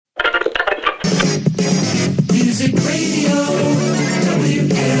Music Radio,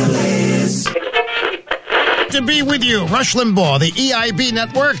 WLS. To be with you, Rush Limbaugh, the EIB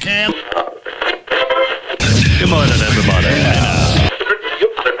Network, and... Good morning, everybody.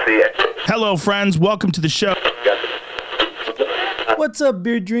 Hello, friends. Welcome to the show. What's up,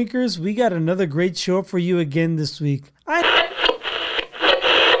 beer drinkers? We got another great show for you again this week.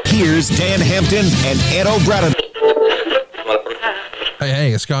 Here's Dan Hampton and Ed O'Brien.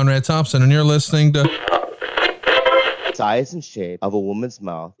 Hey, it's Conrad Thompson, and you're listening to... Size and shape of a woman's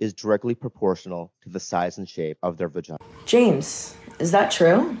mouth is directly proportional to the size and shape of their vagina. James, is that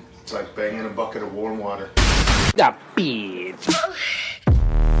true? It's like banging a bucket of warm water.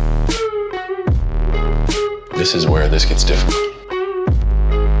 This is where this gets difficult.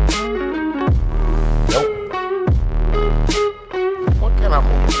 Nope. What kind of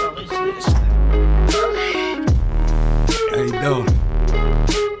hotel is this? How you doing?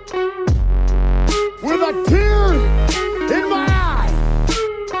 With a tear in my eye.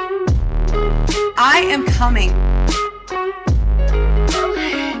 I am coming.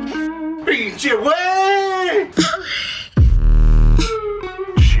 Beat your way.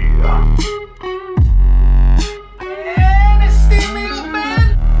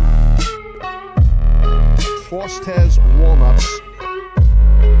 Frost has walnuts.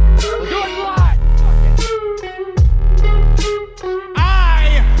 We're doing live.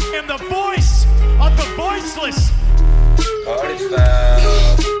 I am the voice of the voiceless.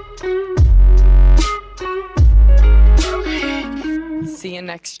 See you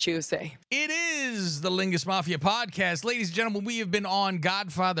next Tuesday. It is the Lingus Mafia podcast. Ladies and gentlemen, we have been on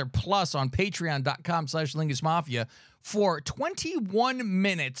Godfather Plus on patreon.com/Lingus Mafia for 21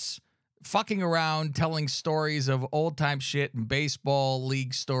 minutes fucking around, telling stories of old time shit and baseball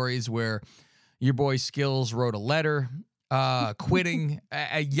league stories where your boy Skills wrote a letter, quitting,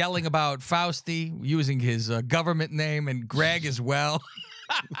 yelling about Fausti, using his government name, and Greg as well.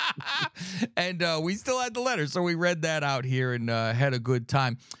 And we still had the letter, so we read that out here and had a good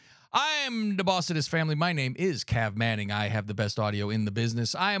time. I am the boss of this family. My name is Cav Manning. I have the best audio in the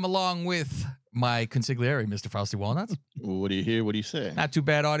business. I am along with my consigliere, Mr. Fausti Walnuts. What do you hear? What do you say? Not too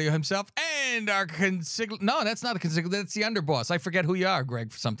bad audio himself. And our no, that's not a consigliere. That's the underboss. I forget who you are,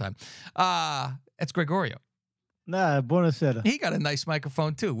 Greg, for some time. It's Gregorio. Nah, buonasera. He got a nice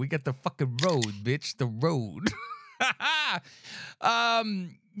microphone, too. We got the fucking road, bitch. The road.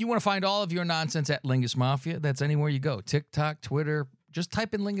 You want to find all of your nonsense at Lingus Mafia? That's anywhere you go. TikTok, Twitter. Just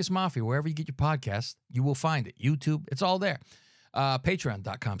type in Lingus Mafia wherever you get your podcast. You will find it. YouTube. It's all there.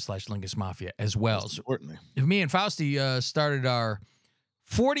 Patreon.com/Lingus Mafia as well. Most importantly. So, me and Fausti started our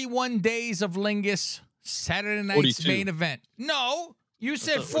 41 Days of Lingus Saturday night's 42. main event. No, you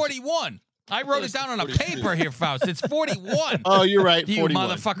said 41. I wrote it down on a paper here, Faust. It's 41. Oh, you're right. You 41.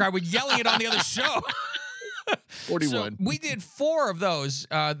 motherfucker. I was yelling it on the other show. 41. So we did 4 of those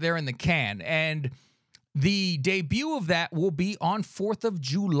there in the can, and the debut of that will be on 4th of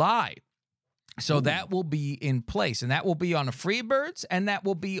July. So that will be in place, and that will be on the Freebirds, and that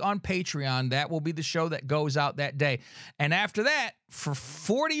will be on Patreon. That will be the show that goes out that day. And after that, for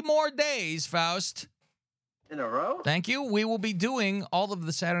 40 more days, Faust. In a row? Thank you. We will be doing all of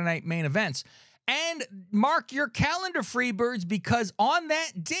the Saturday night main events. And mark your calendar, Freebirds, because on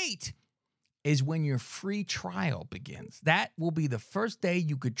that date is when your free trial begins. That will be the first day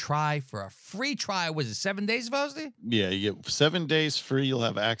you could try for a free trial. Was it 7 days, Fausti? Yeah, you get 7 days free. You'll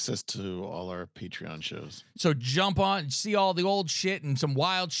have access to all our Patreon shows. So jump on, see all the old shit and some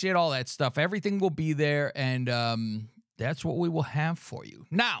wild shit, all that stuff. Everything will be there, and that's what we will have for you.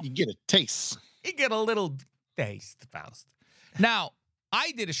 Now, You get a taste. you get a little taste, Faust. Now,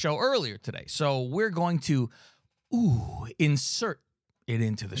 I did a show earlier today, so we're going to insert it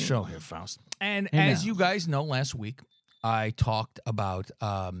into the show here, Faust. And as you guys know, last week I talked about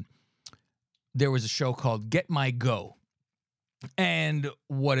there was a show called Get My Go. And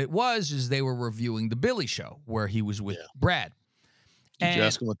what it was is they were reviewing the Billy Show where he was with Brad. Did you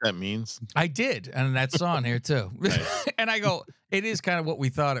ask him what that means? I did, and that's on here too. Nice. And I go, it is kind of what we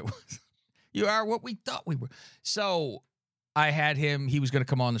thought it was. You are what we thought we were. So I had him. He was going to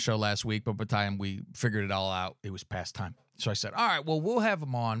come on the show last week, but by the time we figured it all out, it was past time. So I said, all right, well, we'll have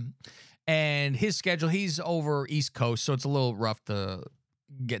him on. And his schedule, he's over East Coast, so it's a little rough to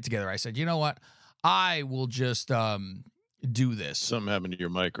get together. I said, you know what? I will just do this. Something happened to your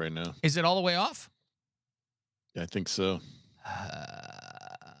mic right now. Is it all the way off? Yeah, I think so.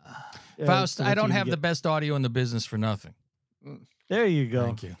 Faust, I don't have the best audio in the business for nothing. There you go.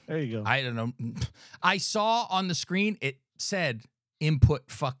 Thank you. There you go. I don't know. I saw on the screen, it said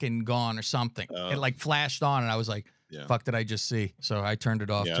input fucking gone or something. It like flashed on, and I was like, Yeah. fuck did I just see? So I turned it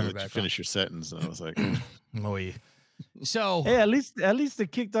off, Yeah, turned I it let you back finish your sentence, and I was like, on. Oy. So Hey, at least they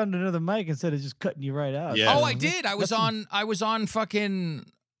kicked on another mic instead of just cutting you right out. Yeah. oh, I did. I was on fucking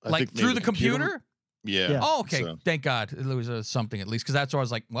I like think maybe through the computer. Yeah. Yeah. Oh, okay. So- Thank God there was something at least, because that's where I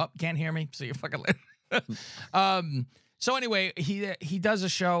was like, well, can't hear me. See you fucking later. So anyway, he does a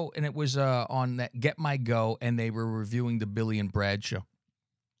show, and it was on that Get My Go, and they were reviewing the Billy and Brad show.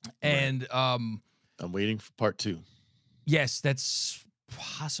 And I'm waiting for part 2. yes, that's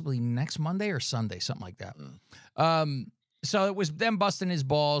possibly next Monday or Sunday, something like that. So it was them busting his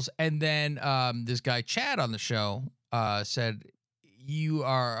balls, and then this guy Chad on the show said,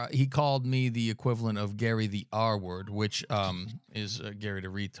 he called me the equivalent of Gary the R word, which is Gary the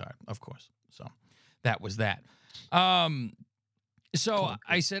retard, of course. So that was that. So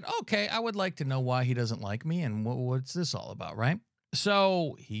I said, okay, I would like to know why he doesn't like me, and what's this all about, right?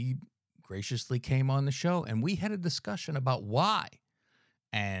 So he graciously came on the show, and we had a discussion about why,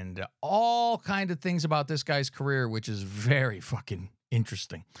 and all kind of things about this guy's career, which is very fucking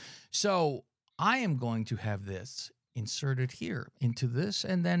interesting. So I am going to have this inserted here into this,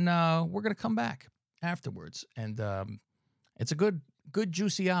 and then we're going to come back afterwards, and it's a good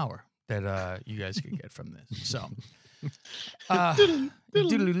juicy hour that you guys can get from this. So let's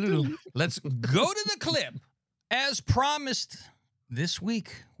go to the clip. As promised, this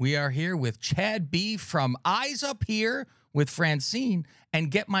week we are here with Chad B from Eyes Up Here with Francine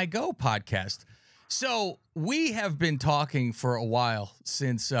and Get My Go podcast. So we have been talking for a while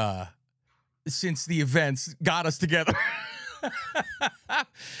since the events got us together.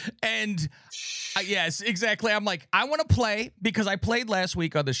 And yes, exactly. I'm like, I want to play, because I played last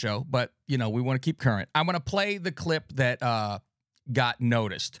week on the show, but we want to keep current. I want to play the clip that got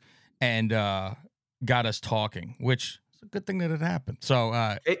noticed and got us talking, which is a good thing that it happened. So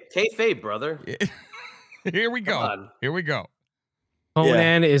kayfabe, brother. Here we go. Here we go.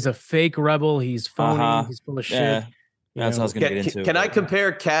 Conan is a fake rebel. He's phony. He's full of shit. Yeah. That's what I was going to get into. Can I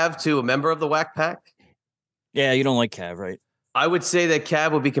compare Cav to a member of the Whack Pack? Yeah, you don't like Cav, right? I would say that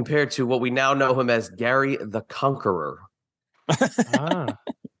Cav would be compared to what we now know him as, Gary the Conqueror.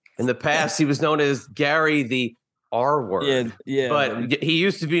 In the past, he was known as Gary the R word. Yeah. But he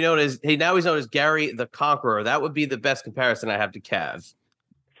used to be known as, now he's known as Gary the Conqueror. That would be the best comparison I have to Cav.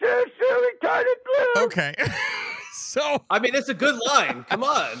 Okay. So I mean, it's a good line. Come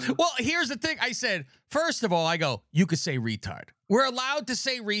on. Well, here's the thing. I said, first of all, I go, you could say retard. We're allowed to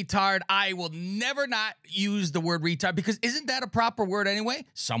say retard. I will never not use the word retard, because isn't that a proper word anyway?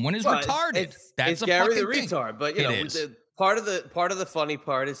 Someone is retarded. That's it's a Gary the fucking retard. thing. But part of the funny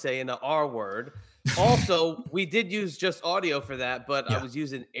part is saying the R word. Also, we did use just audio for that, but I was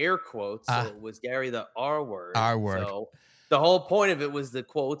using air quotes, so it was Gary the R word. R word. So the whole point of it was the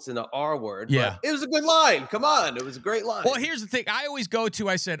quotes and the R word. Yeah. But it was a good line. Come on. It was a great line. Well, here's the thing. I always go to,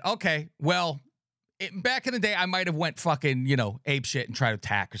 I said, okay, well, back in the day, I might have went fucking, ape shit and tried to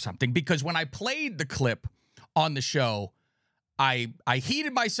attack or something, because when I played the clip on the show, I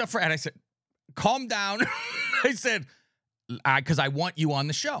heated myself and I said, calm down. I said, because I want you on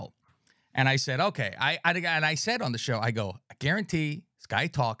the show. And I said, okay. And I said on the show, I go, I guarantee this guy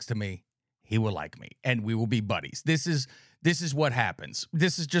talks to me, he will like me, and we will be buddies. This is what happens.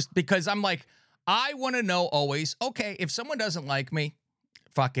 This is just because I'm like, I want to know always, okay, if someone doesn't like me,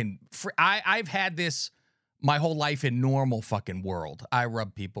 I've had this my whole life in normal fucking world. I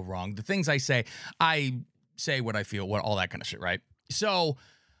rub people wrong. The things I say what I feel, all that kind of shit, right? So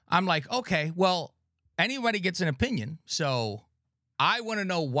I'm like, okay, well, anybody gets an opinion. So I want to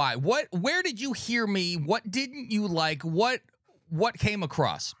know why. Where did you hear me? What didn't you like? What came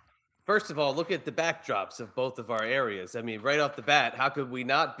across? First of all, look at the backdrops of both of our areas. I mean, right off the bat, how could we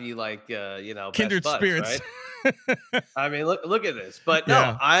not be like, kindred best buds, spirits? Right? I mean, look at this. But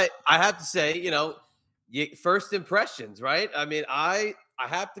no, I have to say, first impressions, right? I mean, I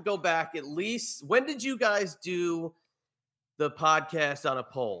have to go back at least. When did you guys do the podcast on a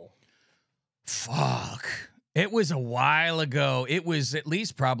poll? Fuck. It was a while ago. It was at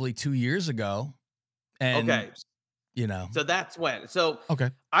least probably 2 years ago. And okay. So that's when. So okay.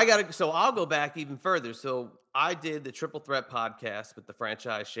 I'll go back even further. So I did the Triple Threat podcast with the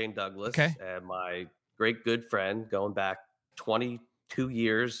franchise Shane Douglas and my great good friend going back 22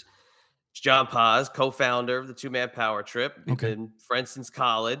 years, John Paz, co-founder of the Two Man Power Trip. We've been friends since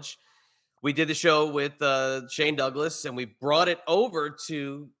college. We did the show with Shane Douglas, and we brought it over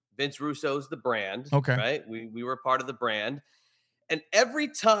to Vince Russo's The Brand. Okay. Right? We were part of The Brand. And every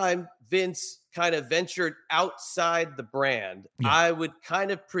time Vince kind of ventured outside The Brand, I would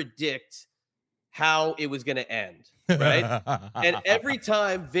kind of predict how it was going to end. right? And every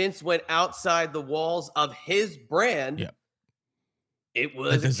time Vince went outside the walls of his brand, it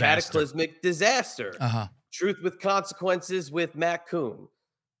was a cataclysmic disaster. Truth with Consequences with Matt Coon.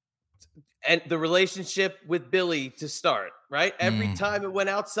 And the relationship with Billy to start, right? Every time it went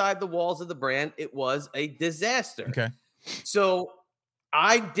outside the walls of the brand, it was a disaster. Okay. So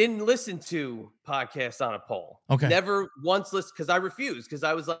I didn't listen to Podcast on a Pole. Okay. Never once listened, because I refused, because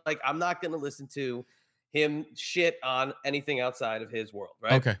I was like, I'm not going to listen to him shit on anything outside of his world,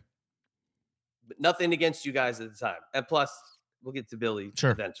 right? Okay. But nothing against you guys at the time. And plus, we'll get to Billy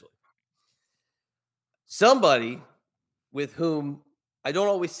eventually. Somebody with whom I don't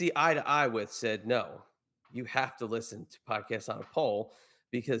always see eye to eye with said, no, you have to listen to Podcast on a Pole,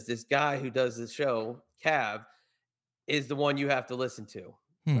 because this guy who does the show, Cav, is the one you have to listen to.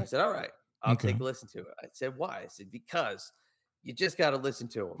 I said, all right, I'll take a listen to it. I said, why? I said, because you just got to listen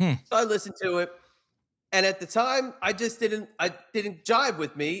to him. So I listened to it. And at the time, I didn't jive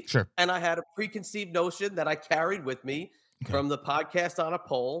with me. Sure. And I had a preconceived notion that I carried with me from the Podcast on a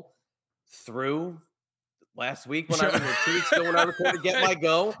Pole through last week when I 2 weeks ago when I recorded Get My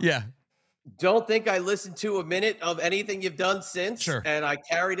Go. Yeah. Don't think I listened to a minute of anything you've done since. Sure. And I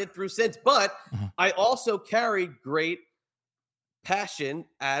carried it through since. But I also carried great passion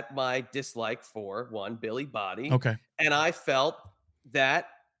at my dislike for Billy Body. Okay. And I felt that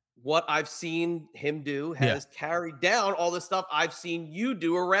what I've seen him do has carried down all the stuff I've seen you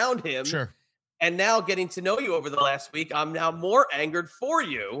do around him. Sure. And now getting to know you over the last week, I'm now more angered for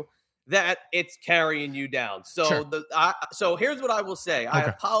you that it's carrying you down. So so here's what I will say. I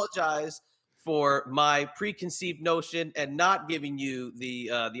apologize for my preconceived notion and not giving you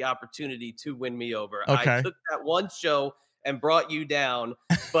the opportunity to win me over. I took that one show and brought you down,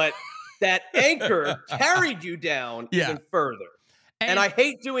 but that anchor carried you down even further. And I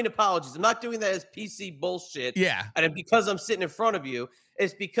hate doing apologies. I'm not doing that as PC bullshit. Yeah. And because I'm sitting in front of you,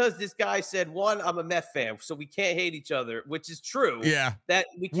 it's because this guy said, one, I'm a meth fan, so we can't hate each other, which is true. Yeah. That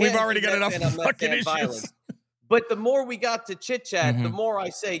we've already got enough fucking issues. Violence. But the more we got to chit chat, the more I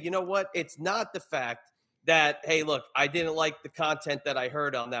say, you know what? It's not the fact that, hey, look, I didn't like the content that I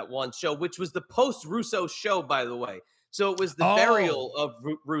heard on that one show, which was the post-Russo show, by the way. So it was the burial of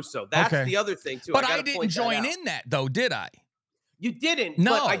Russo. That's the other thing, too. But I didn't join in that, though, did I? You didn't.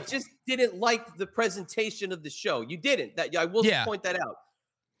 No. But I just didn't like the presentation of the show. You didn't. That I will point that out.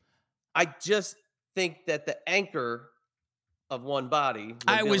 I just think that the anchor of One Body.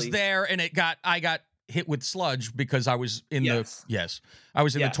 I was there, and I got hit with sludge because I was in the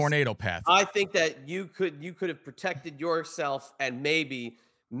the tornado path. I think that you could have protected yourself and maybe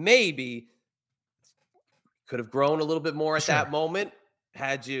could have grown a little bit more at that moment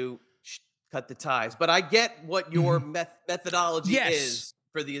had you cut the ties. But I get what your methodology is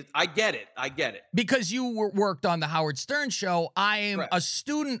for the. I get it. Because you worked on the Howard Stern show. I am a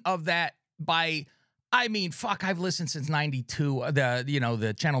student of that I've listened since 92,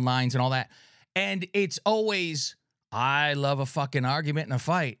 the Channel 9s and all that. And it's always, I love a fucking argument and a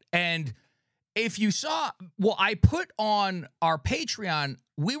fight. And if you saw, I put on our Patreon,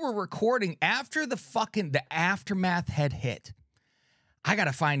 we were recording after the aftermath had hit. I got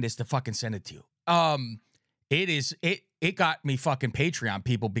to find this to fucking send it to you. It got me fucking Patreon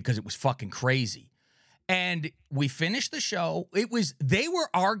people because it was fucking crazy. And we finished the show. They were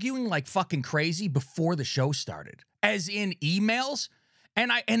arguing like fucking crazy before the show started, as in emails.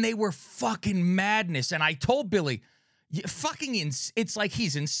 And they were fucking madness. And I told Billy, it's like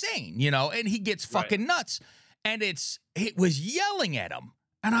he's insane, and he gets fucking nuts. And it was yelling at him.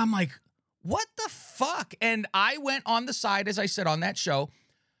 And I'm like, what the fuck? And I went on the side, as I said on that show.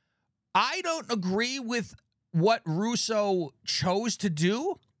 I don't agree with what Russo chose to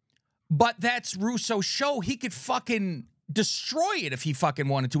do, but that's Russo's show. He could fucking destroy it if he fucking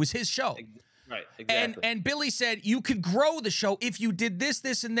wanted to. It's his show. Right, exactly. And Billy said, you could grow the show if you did this,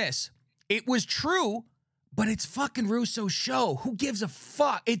 this, and this. It was true, but it's fucking Russo's show. Who gives a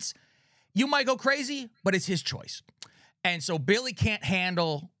fuck? You might go crazy, but it's his choice. And so Billy can't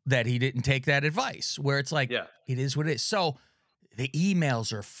handle that he didn't take that advice, where it's like, it is what it is. So the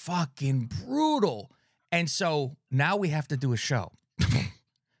emails are fucking brutal. And so now we have to do a show.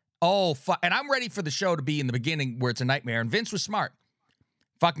 Oh, fuck. And I'm ready for the show to be in the beginning where it's a nightmare. And Vince was smart.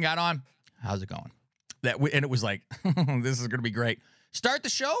 Fucking got on. How's it going? And it was like, this is going to be great. Start the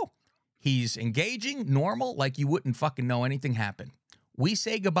show. He's engaging, normal, like you wouldn't fucking know anything happened. We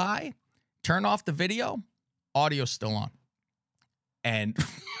say goodbye, turn off the video, audio's still on. And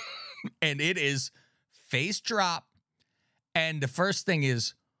it is face drop. And the first thing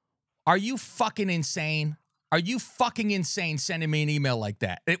is, are you fucking insane? Are you fucking insane sending me an email like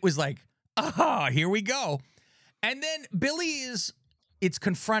that? It was like, here we go. And then Billy it's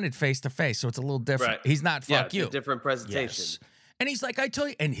confronted face to face, so it's a little different. Right. He's not fuck you. It's a different presentation. Yes. And he's like, I tell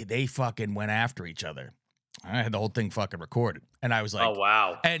you, and they fucking went after each other. I had the whole thing fucking recorded. And I was like, oh,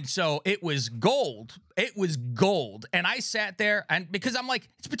 wow. And so it was gold. It was gold. And I sat there, and because I'm like,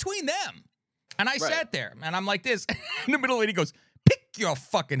 it's between them. And I sat there, and I'm like this. In the middle, and he goes, pick your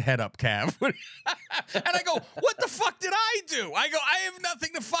fucking head up, Cav. And I go, what the fuck did I do? I go, I have nothing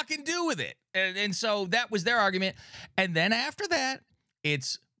to fucking do with it. And so that was their argument. And then after that,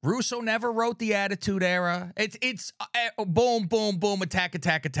 it's Russo never wrote the Attitude Era. It's boom, boom, boom, attack,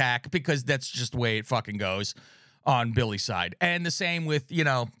 attack, attack, because that's just the way it fucking goes on Billy's side. And the same with,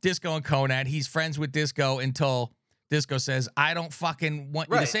 Disco and Conant. He's friends with Disco until Disco says, I don't fucking want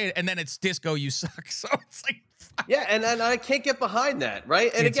you to say it. And then it's Disco, you suck. So it's like, yeah, and I can't get behind that,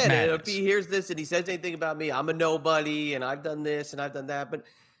 right? And again, if he hears this and he says anything about me, I'm a nobody, and I've done this and I've done that. But,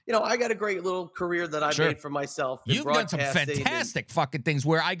 I got a great little career that I made for myself. You've done some fantastic fucking things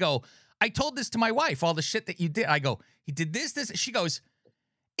where I told this to my wife, all the shit that you did. I go, he did this. She goes,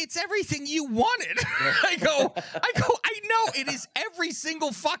 it's everything you wanted. I go, I know it is every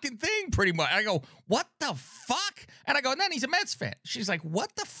single fucking thing pretty much. I go, what the fuck? And I go, and then he's a Mets fan. She's like,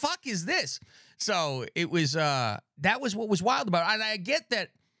 what the fuck is this? So it was, that was what was wild about it. And I get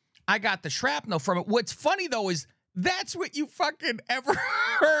that I got the shrapnel from it. What's funny though is that's what you fucking ever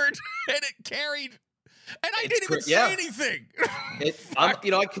heard, and it carried. And I didn't even say anything.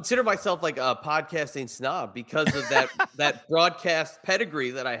 I consider myself like a podcasting snob because of that broadcast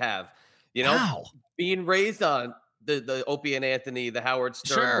pedigree that I have. Being raised on the Opie and Anthony, the Howard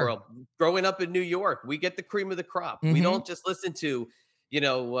Stern world, growing up in New York, we get the cream of the crop. Mm-hmm. We don't just listen to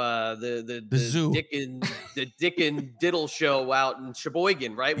the zoo. Dick and Diddle show out in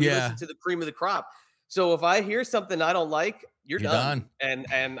Sheboygan, right? We listen to the cream of the crop. So if I hear something I don't like, you're done. And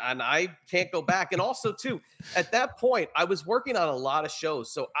I can't go back. And also, too, at that point, I was working on a lot of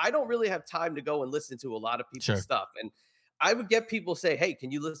shows. So I don't really have time to go and listen to a lot of people's stuff. And I would get people say, hey, can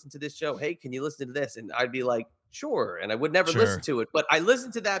you listen to this show? Hey, can you listen to this? And I'd be like, sure. And I would never listen to it. But I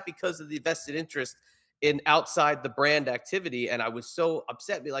listened to that because of the vested interest in outside the brand activity. And I was so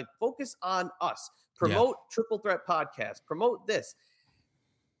upset. Be like, focus on us. Promote Triple Threat Podcast. Promote this.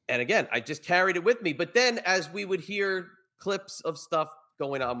 And again, I just carried it with me. But then as we would hear clips of stuff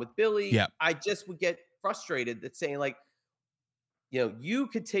going on with Billy, I just would get frustrated that saying like, you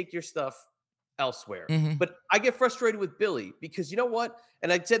could take your stuff elsewhere. Mm-hmm. But I get frustrated with Billy because you know what?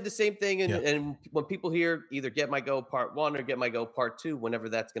 And I said the same thing. And when people hear either Get My Go Part 1 or Get My Go Part 2, whenever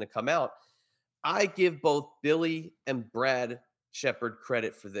that's going to come out, I give both Billy and Brad Shepard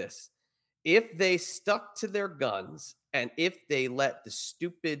credit for this. If they stuck to their guns, and if they let the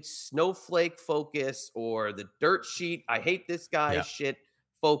stupid snowflake focus or the dirt sheet, I hate this guy shit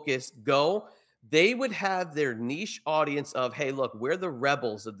focus go, they would have their niche audience of, hey, look, we're the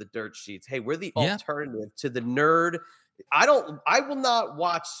rebels of the dirt sheets. Hey, we're the alternative to the nerd. I will not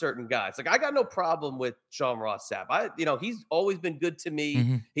watch certain guys. Like I got no problem with Sean Ross Sapp. He's always been good to me.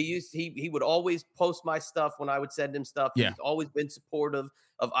 Mm-hmm. He would always post my stuff when I would send him stuff. He's always been supportive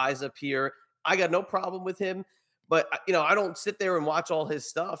of Eyes Up Here. I got no problem with him. But, I don't sit there and watch all his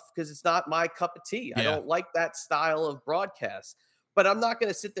stuff because it's not my cup of tea. I don't like that style of broadcast. But I'm not going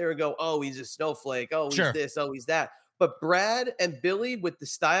to sit there and go, oh, he's a snowflake. Oh, he's this. Oh, he's that. But Brad and Billy, with the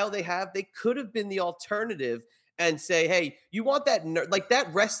style they have, they could have been the alternative and say, hey, you want that like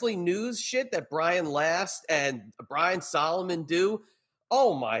that wrestling news shit that Brian Last and Brian Solomon do?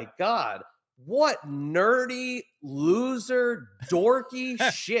 Oh, my God. What nerdy, loser, dorky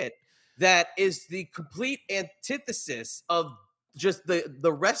shit. That is the complete antithesis of just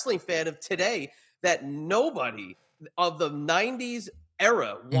the wrestling fan of today that nobody of the 90s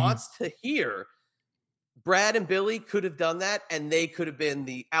era wants to hear. Brad and Billy could have done that, and they could have been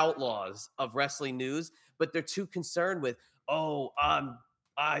the outlaws of wrestling news, but they're too concerned with,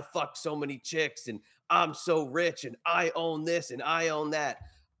 I fuck so many chicks, and I'm so rich, and I own this, and I own that.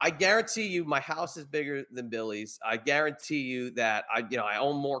 I guarantee you my house is bigger than Billy's. I guarantee you that I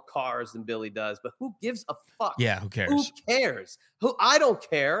own more cars than Billy does, but who gives a fuck? Yeah, who cares? Who cares? I don't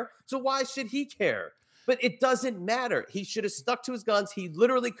care. So why should he care? But it doesn't matter. He should have stuck to his guns. He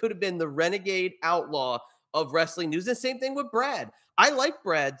literally could have been the renegade outlaw of wrestling news. And same thing with Brad. I like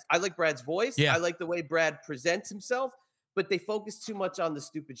Brad's voice. Yeah. I like the way Brad presents himself, but they focus too much on the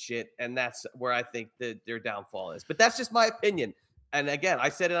stupid shit. And that's where I think that their downfall is. But that's just my opinion. And again, I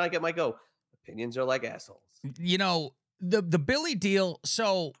said it, I get my go. Opinions are like assholes. The Billy deal.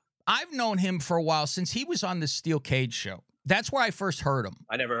 So I've known him for a while since he was on the Steel Cage show. That's where I first heard him.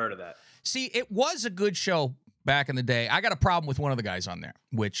 I never heard of that. See, it was a good show back in the day. I got a problem with one of the guys on there,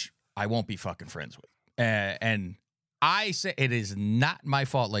 which I won't be fucking friends with. And I say it is not my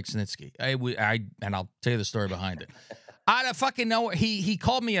fault, like Snitsky. And I'll tell you the story behind it. Out of fucking nowhere, he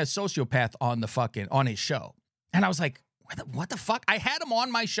called me a sociopath on his show, and I was like, what the fuck? I had him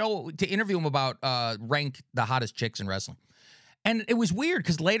on my show to interview him about rank the hottest chicks in wrestling, and it was weird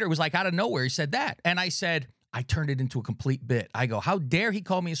because later it was like out of nowhere he said that, and I said. I turned it into a complete bit. I go, how dare he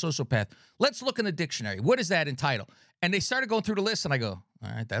call me a sociopath? Let's look in the dictionary. What is that entitled? And they started going through the list, and I go, all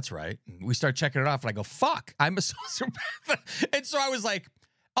right, that's right. And we start checking it off, and I go, fuck, I'm a sociopath. And so I was like,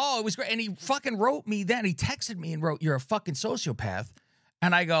 oh, it was great. And he fucking wrote me then. He texted me and wrote, you're a fucking sociopath.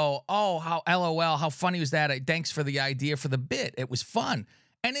 And I go, oh, how LOL, how funny was that? Thanks for the idea for the bit. It was fun.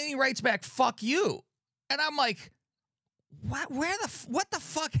 And then he writes back, fuck you. And I'm like, what the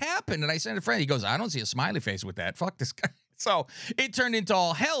fuck happened? And I sent a friend. He goes, I don't see a smiley face with that. Fuck this guy. So it turned into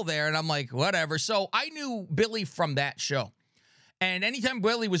all hell there. And I'm like, whatever. So I knew Billy from that show. And anytime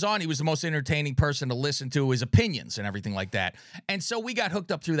Billy was on, he was the most entertaining person to listen to, his opinions and everything like that. And so we got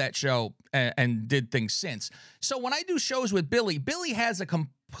hooked up through that show and did things since. So when I do shows with Billy, Billy has a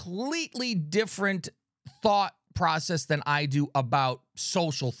completely different thought process than I do about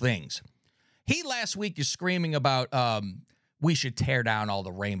social things. He last week is screaming about we should tear down all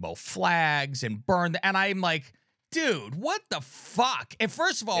the rainbow flags and burn and I'm like, dude, what the fuck? And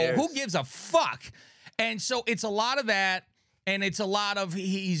first of all, who gives a fuck? And so it's a lot of that, and it's a lot of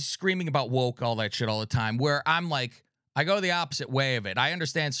he's screaming about woke, all that shit all the time, where I'm like, I go the opposite way of it. I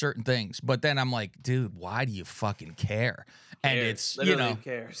understand certain things, but then I'm like, dude, why do you fucking care? And it's, literally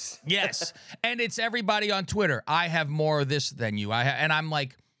cares. Yes. And it's everybody on Twitter. I have more of this than you. And I'm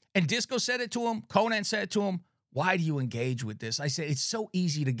like, and Disco said it to him. Conan said it to him. Why do you engage with this? I said, it's so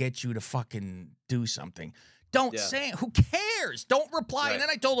easy to get you to fucking do something. Don't say it. Who cares? Don't reply. Right. And then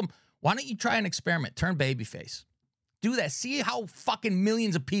I told him, why don't you try an experiment? Turn babyface. Do that. See how fucking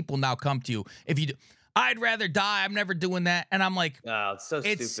millions of people now come to you. If you do, I'd rather die. I'm never doing that. And I'm like, oh, it's so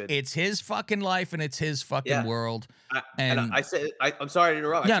stupid. It's his fucking life and it's his fucking world. I said, I'm sorry to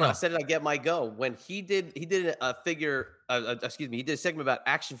interrupt. I said it, I get my go. When he did a figure, he did a segment about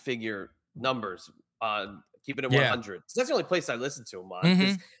action figure numbers on Keeping It 100. So that's the only place I listen to him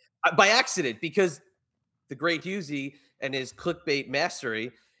on. By accident, because the great Husey and his clickbait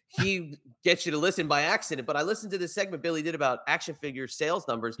mastery, he gets you to listen by accident. But I listened to this segment Billy did about action figure sales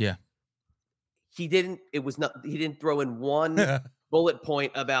numbers. Yeah. He didn't throw in one bullet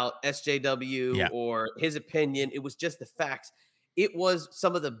point about SJW or his opinion. It was just the facts. It was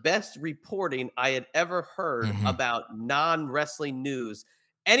some of the best reporting I had ever heard about non-wrestling news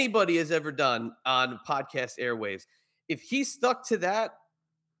anybody has ever done on podcast airwaves. If he stuck to that,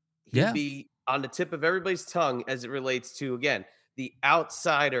 he'd be on the tip of everybody's tongue as it relates to, again, the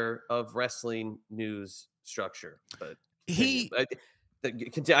outsider of wrestling news structure. But I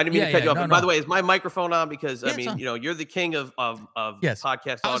didn't mean to cut you off. No, by the way, is my microphone on? Because I mean, you're the king of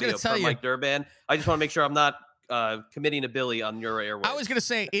podcast audio for Mike Durban. I just want to make sure I'm not committing a Billy on your airwaves. I was going to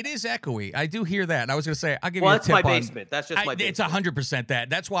say it is echoey. I do hear that. And I was going to say I'll give you a tip. That's my basement. That's just my basement. It's 100% that.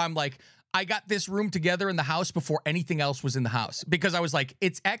 That's why I'm like, I got this room together in the house before anything else was in the house, because I was like,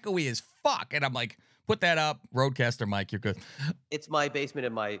 it's echoey as fuck, and I'm like, put that up, Roadcaster Mike, you're good. It's my basement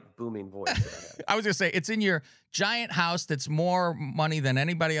and my booming voice. I was gonna say it's in your giant house that's more money than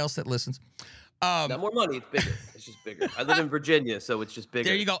anybody else that listens. Not more money, it's bigger. It's just bigger. I live in Virginia, so it's just bigger.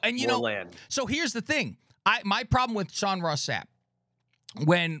 There you go. And more land. So here's the thing. My problem with Sean Ross Sapp,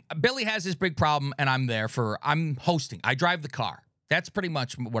 when Billy has his big problem and I'm hosting, I drive the car. That's pretty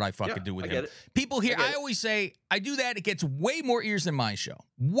much what I fucking do with him. People here, I always say, I do that. It gets way more ears than my show.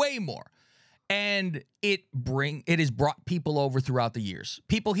 Way more. And it has brought people over throughout the years.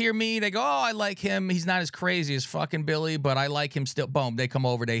 People hear me, they go, oh, I like him. He's not as crazy as fucking Billy, but I like him still. Boom. They come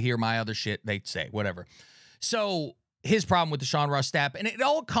over, they hear my other shit, they say, whatever. So his problem with the Sean Ross Sapp, and it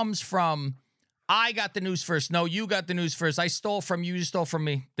all comes from, I got the news first. No, you got the news first. I stole from you, you stole from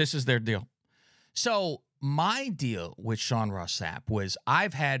me. This is their deal. So my deal with Sean Ross Sapp was,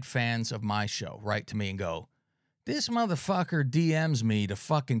 I've had fans of my show write to me and go, this motherfucker DMs me to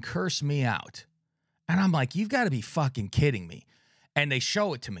fucking curse me out. And I'm like, you've got to be fucking kidding me. And they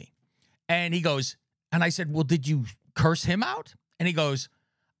show it to me. And he goes, and I said, well, did you curse him out? And he goes,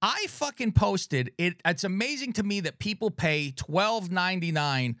 I fucking posted it. It's amazing to me that people pay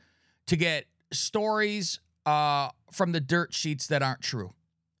 $12.99 to get stories from the dirt sheets that aren't true.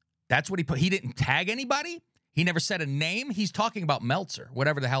 That's what he put. He didn't tag anybody. He never said a name. He's talking about Meltzer,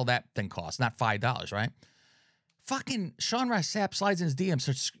 whatever the hell that thing costs, not $5, right? Fucking Sean Ross Sapp slides in his DM,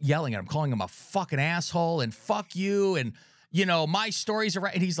 starts yelling at him, calling him a fucking asshole and fuck you. And, my stories are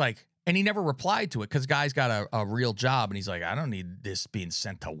right. And he's like, and he never replied to it because guy's got a real job. And he's like, I don't need this being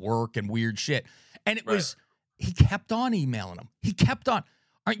sent to work and weird shit. And it was, he kept on emailing him. He kept on,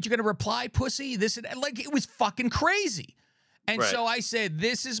 aren't you going to reply, pussy? This and like, it was fucking crazy. And so I said,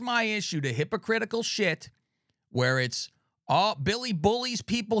 this is my issue, the hypocritical shit where it's, oh, Billy bullies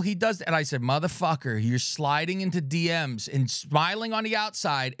people. He does. And I said, motherfucker, you're sliding into DMs and smiling on the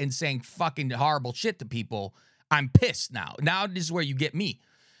outside and saying fucking horrible shit to people. I'm pissed now. Now this is where you get me.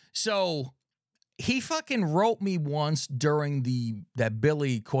 So he fucking wrote me once during that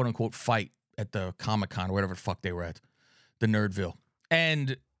Billy quote unquote fight at the Comic-Con or whatever the fuck they were at, the Nerdville.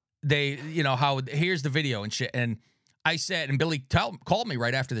 And they, you know, how here's the video and shit. And I said, and Billy called me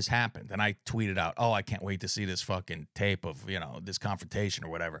right after this happened. And I tweeted out, oh, I can't wait to see this fucking tape of, you know, this confrontation or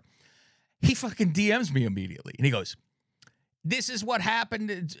whatever. He fucking DMs me immediately. And he goes, this is what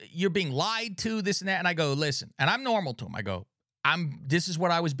happened. You're being lied to, this and that. And I go, listen, and I'm normal to him. I go, this is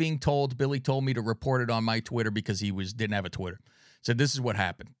what I was being told. Billy told me to report it on my Twitter because he didn't have a Twitter. So this is what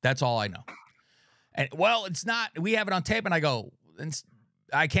happened. That's all I know. And well, it's not, we have it on tape. And I go,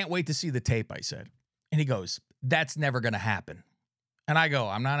 I can't wait to see the tape, I said. And he goes, that's never going to happen. And I go,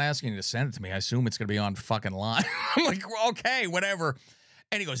 I'm not asking you to send it to me. I assume it's going to be on fucking line. I'm like, well, okay, whatever.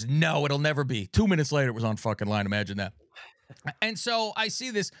 And he goes, no, it'll never be. 2 minutes later, it was on fucking line. Imagine that. And so I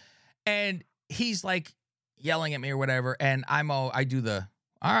see this, and he's like yelling at me or whatever. And I do the,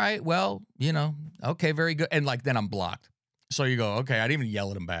 all right, well, you know, okay, very good. And like, then I'm blocked. So you go, okay, I didn't even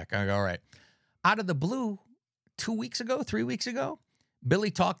yell at him back. I go, all right. Out of the blue, 3 weeks ago, Billy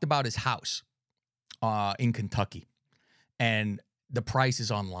talked about his house in Kentucky, and the price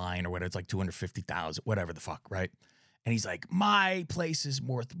is online or whatever. It's like $250,000, whatever the fuck, right? And he's like, my place is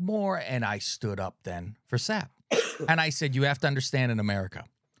worth more. And I stood up then for Sap. And I said, you have to understand in America,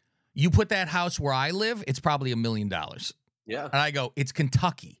 you put that house where I live, it's probably $1 million. Yeah. And I go, it's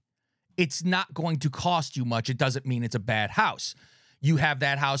Kentucky. It's not going to cost you much. It doesn't mean it's a bad house. You have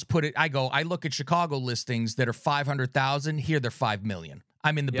that house, I look at Chicago listings that are 500,000. Here, they're 5 million.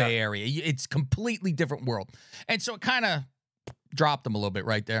 I'm in the Bay Area. It's completely different world. And so it kind of dropped him a little bit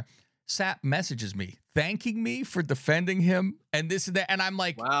right there. Sap messages me, thanking me for defending him and this and that. And I'm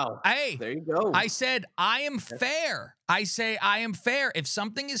like, wow, hey, there you go. I said, I am fair. I say, I am fair. If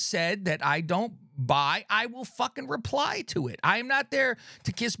something is said that I don't buy, I will fucking reply to it. I am not there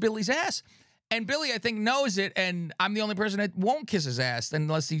to kiss Billy's ass. And Billy, I think, knows it. And I'm the only person that won't kiss his ass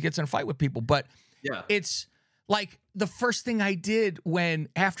unless he gets in a fight with people. But it's like the first thing I did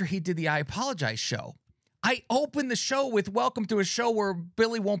after he did the I Apologize show, I opened the show with welcome to a show where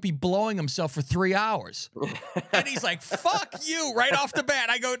Billy won't be blowing himself for 3 hours. And he's like, fuck you, right off the bat.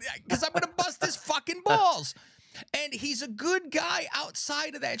 I go, because I'm going to bust his fucking balls. And he's a good guy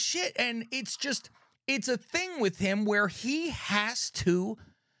outside of that shit. And it's a thing with him where he has to,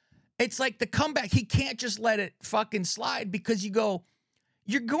 it's like the comeback. He can't just let it fucking slide because you're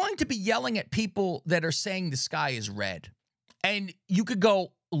going to be yelling at people that are saying the sky is red. And you could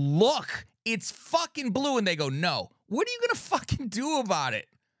go, look, it's fucking blue. And they go, no. What are you going to fucking do about it?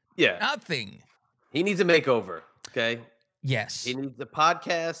 Yeah. Nothing. He needs a makeover. Okay. Yes. He needs a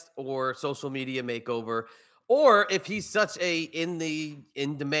podcast or social media makeover. Or if he's such a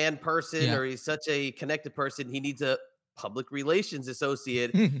in-demand person or he's such a connected person, he needs a public relations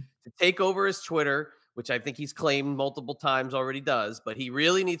associate to take over his Twitter, which I think he's claimed multiple times already does. But he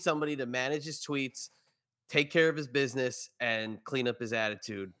really needs somebody to manage his tweets, take care of his business, and clean up his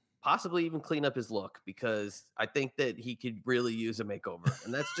attitude. Possibly even clean up his look, because I think that he could really use a makeover.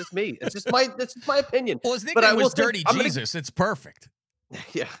 And that's just me. That's just my opinion. Well, his nickname was Dirty Jesus. It's perfect.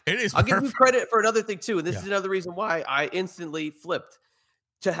 Yeah. It is I'll perfect. give you credit for another thing, too. And this is another reason why I instantly flipped.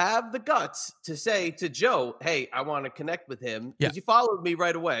 To have the guts to say to Joe, hey, I want to connect with him. Because you followed me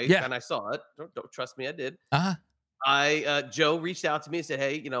right away. Yeah. And I saw it. Don't trust me, I did. Uh-huh. Joe reached out to me and said,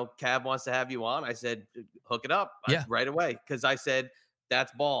 hey, Cav wants to have you on. I said, hook it up right away. Because I said,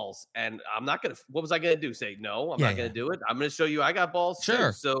 that's balls. And I'm not going to, what was I going to do? Say, no, I'm not going to do it. I'm going to show you I got balls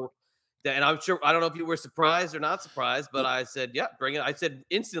too. So, and I'm sure, I don't know if you were surprised or not surprised, but I said, yeah, bring it. I said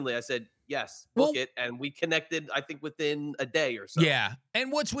instantly, yes, book it. And we connected, I think, within a day or so. Yeah.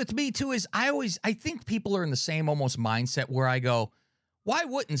 And what's with me too is I think people are in the same almost mindset where I go, why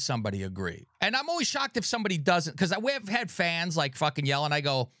wouldn't somebody agree? And I'm always shocked if somebody doesn't, because we have had fans like fucking yelling. I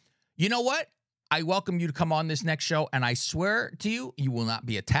go, you know what? I welcome you to come on this next show, and I swear to you, you will not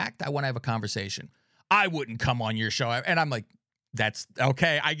be attacked. I want to have a conversation. I wouldn't come on your show. And I'm like, that's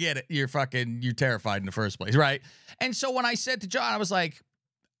okay. I get it. You're terrified in the first place, right? And so when I said to John, I was like,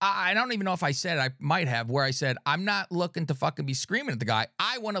 I don't even know if I said it. I might have, where I said, I'm not looking to fucking be screaming at the guy.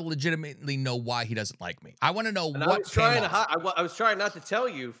 I want to legitimately know why he doesn't like me. I want to know and what I was trying came off. I was trying not to tell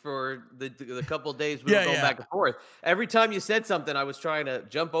you for the couple of days we were going back and forth. Every time you said something, I was trying to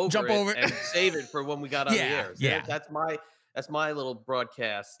jump over it and save it for when we got on the air. So that's my little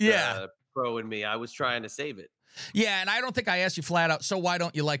broadcast pro in me. I was trying to save it. Yeah, and I don't think I asked you flat out, so why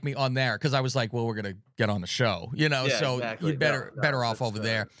don't you like me on there? Because I was like, well, we're going to get on the show, so exactly. you'd better off over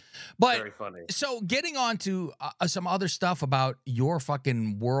there. But very funny. So getting on to some other stuff about your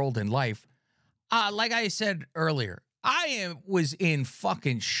fucking world and life, like I said earlier, I was in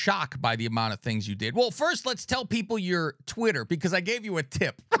fucking shock by the amount of things you did. Well, first, let's tell people your Twitter, because I gave you a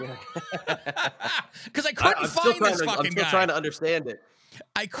tip. Because I couldn't find this fucking guy. I'm still trying to understand it.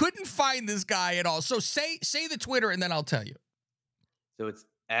 I couldn't find this guy at all. So say the Twitter, and then I'll tell you. So it's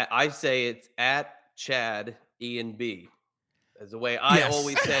at Chad Ian B. As the way I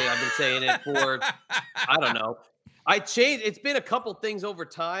always say. I've been saying it for I don't know. I changed. It's been a couple things over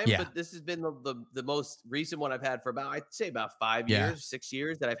time, but this has been the most recent one I've had for I'd say about 5 years, 6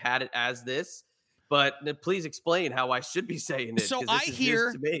 years that I've had it as this. But please explain how I should be saying it. So I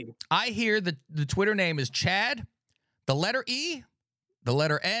hear the Twitter name is Chad, the letter E, the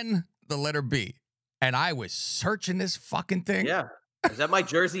letter N, the letter B. And I was searching this fucking thing. Yeah. Is that my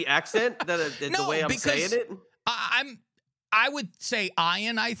Jersey accent? The way I'm saying it? I would say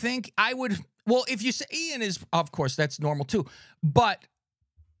Ian, I think. Well, if you say Ian is, of course, that's normal too. But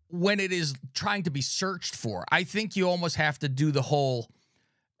when it is trying to be searched for, I think you almost have to do the whole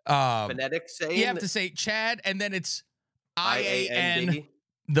phonetic saying. You have to say Chad, and then it's IAN,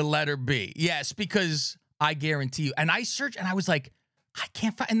 the letter B. Yes, because I guarantee you. And I searched, and I was like, I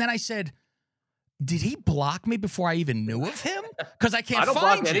can't find. And then I said, did he block me before I even knew of him? Because I can't find you.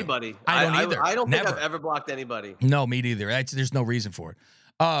 I don't block anybody. I don't either. I don't think I've ever blocked anybody. No, me neither. There's no reason for it.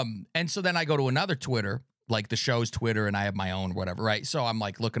 And so then I go to another Twitter, like the show's Twitter, and I have my own, whatever, right? So I'm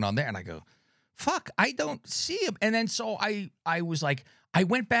like looking on there, and I go, fuck, I don't see him. And then so I was like, I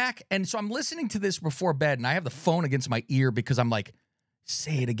went back, and so I'm listening to this before bed, and I have the phone against my ear because I'm like,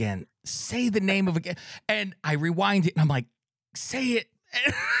 say it again. Say the name of it. And I rewind it, and I'm like, say it.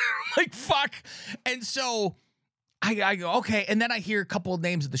 And like, fuck. And so I go, okay. And then I hear a couple of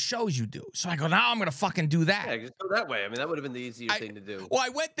names of the shows you do. So I go, now I'm going to fucking do that. Yeah, just go that way. I mean, that would have been the easier thing to do. Well, I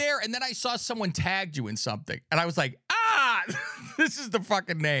went there, and then I saw someone tagged you in something. And I was like, this is the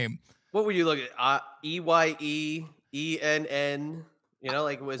fucking name. What were you looking at? EYEENN?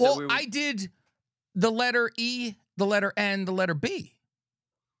 Like, was well, I did the letter E, the letter N, the letter B.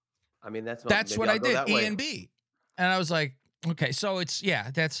 I mean, that's what I did, E and B. And I was like, okay, so it's,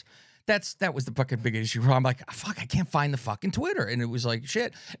 that was the fucking big issue. I'm like, fuck, I can't find the fucking Twitter. And it was like,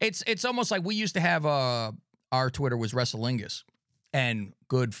 shit. It's almost like we used to have, our Twitter was Wrestlingus. And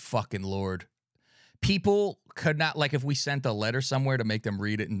good fucking Lord. People could not, like, if we sent a letter somewhere to make them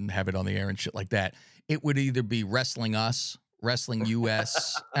read it and have it on the air and shit like that, it would either be Wrestling Us, Wrestling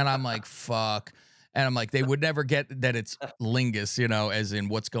US, and I'm like, fuck. And I'm like, they would never get that it's lingus, as in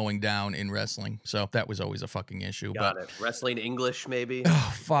what's going down in wrestling. So that was always a fucking issue. Got it. Wrestling English, maybe.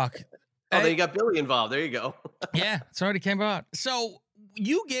 Oh, fuck. Then you got Billy involved. There you go. Yeah, it's already came out. So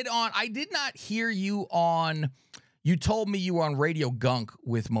you get on. I did not hear you on. You told me you were on Radio Gunk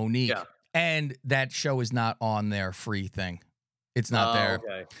with Monique. Yeah. And that show is not on their free thing. It's not there.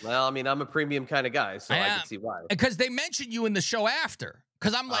 Okay. Well, I mean, I'm a premium kind of guy, so I can see why. Because they mentioned you in the show after.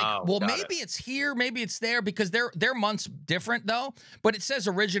 Because I'm like, maybe it's here, maybe it's there, because their month's different though. But it says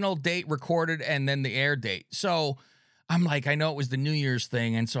original date recorded and then the air date. So I'm like, I know it was the New Year's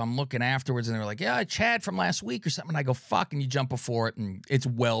thing, and so I'm looking afterwards, and they're like, yeah, Chad from last week or something. And I go, fuck, and you jump before it, and it's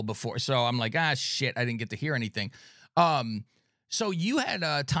well before. So I'm like, shit, I didn't get to hear anything. So you had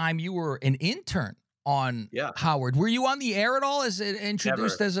a time you were an intern on Howard. Were you on the air at all? As it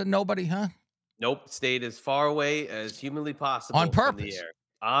introduced Never. as a nobody, huh? Nope. Stayed as far away as humanly possible. On purpose. From the air.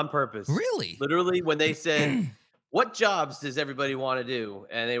 On purpose. Really? Literally, when they said, what jobs does everybody want to do?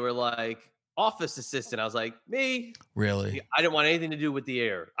 And they were like, office assistant. I was like, me? Really? I didn't want anything to do with the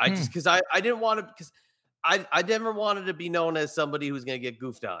air. Because I didn't want to, because I never wanted to be known as somebody who's going to get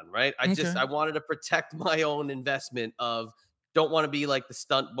goofed on, right? I wanted to protect my own investment of, don't want to be like the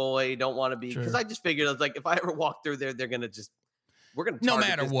stunt boy, don't want to be, because I just figured, I was like, if I ever walk through there, they're going to just, we're going to target no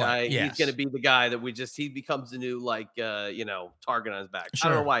matter this what. guy. Yes. He's going to be the guy that he becomes the new, target on his back. Sure.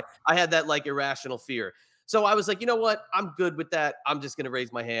 I don't know why. I had that irrational fear. So I was like, you know what? I'm good with that. I'm just going to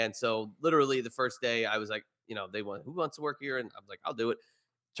raise my hand. So literally the first day I was like, they want, who wants to work here? And I was like, I'll do it.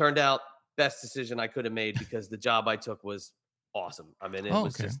 Turned out best decision I could have made because the job I took was awesome. I mean, it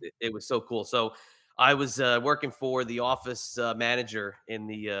was just, it was so cool. So I was working for the office manager in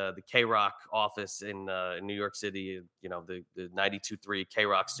the K-Rock office in New York City, the 92.3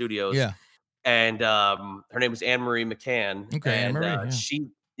 K-Rock Studios. Yeah. And her name was Anne Marie McCann. Okay, and Anne-Marie,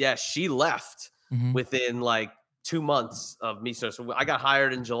 she left within like 2 months of me. So I got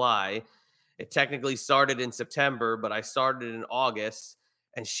hired in July. It technically started in September, but I started in August,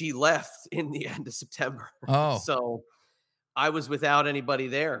 and she left in the end of September. Oh. So I was without anybody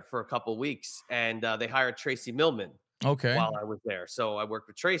there for a couple weeks, and they hired Tracy Millman while I was there. So I worked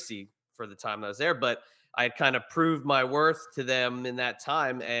with Tracy for the time I was there, but I had kind of proved my worth to them in that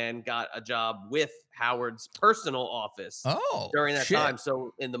time and got a job with Howard's personal office during that time.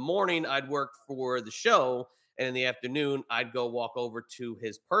 So in the morning, I'd work for the show, and in the afternoon, I'd go walk over to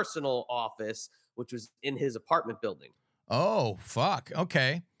his personal office, which was in his apartment building. Oh, fuck.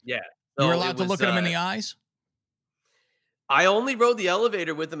 Okay. Yeah. You were allowed to look at him in the eyes? I only rode the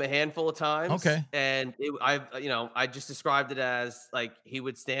elevator with him a handful of times. Okay. And I just described it as like he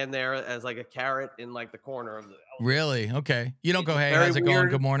would stand there as like a carrot in like the corner of the elevator. Really? Okay. You don't go, hey, how's it going?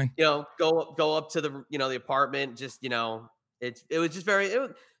 Good morning. Go up to the the apartment. Just it was just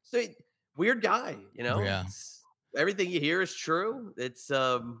weird guy. Yeah. Everything you hear is true. It's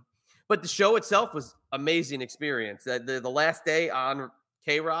but the show itself was amazing experience. The last day on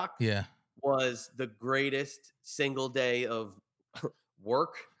K-Rock. Yeah. Was the greatest single day of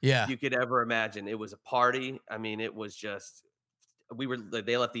work you could ever imagine. It was a party. I mean, it was just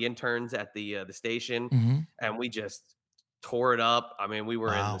they left the interns at the station, and we just tore it up. I mean, we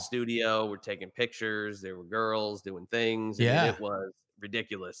were in the studio, we're taking pictures. There were girls doing things. I mean, it was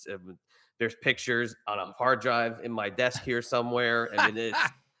ridiculous. There's pictures on a hard drive in my desk here somewhere. I mean, it's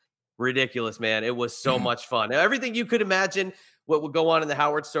ridiculous, man. It was so much fun. Everything you could imagine what would go on in the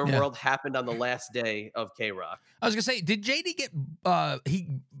Howard Stern world happened on the last day of K-Rock. I was gonna say, did JD get he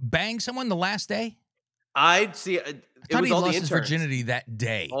banged someone the last day? I'd see. I thought he lost his virginity that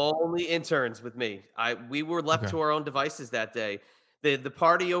day. Only interns with me. We were left to our own devices that day. The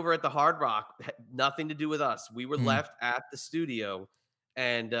party over at the Hard Rock had nothing to do with us. We were left at the studio,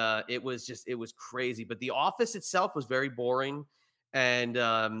 and it was crazy. But the office itself was very boring. And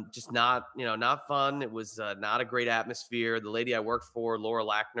just not fun. It was not a great atmosphere. The lady I worked for, Laura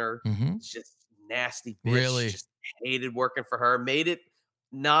Lackner, just nasty bitch. Really? Just hated working for her. Made it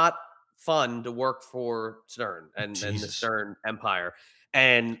not fun to work for Stern and the Stern empire.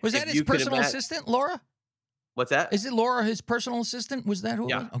 And was that his personal assistant, Laura? What's that? Is it Laura, his personal assistant? Was that who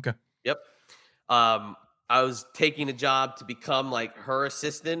it was? Okay. Yep. I was taking a job to become like her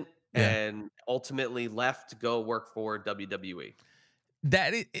assistant and ultimately left to go work for WWE.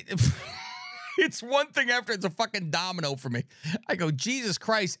 It's one thing after it's a fucking domino for me. I go, Jesus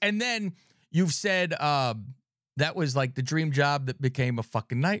Christ. And then you've said that was like the dream job that became a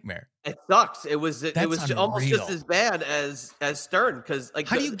fucking nightmare. It sucks. It was almost just as bad as Stern. Because like,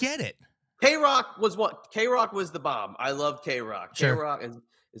 how do you get it? K-Rock was the bomb. I love K-Rock. Sure. K-Rock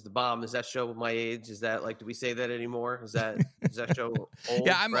is the bomb. Is that show my age? Is that like, do we say that anymore? Is that show old?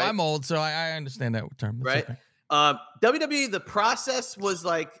 Yeah, I'm old, so I understand that term. That's right. Okay. WWE, the process was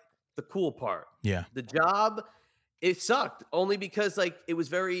like the cool part. Yeah. The job, it sucked only because like it was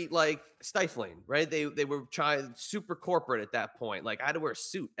very like stifling, right? They were trying super corporate at that point. Like I had to wear a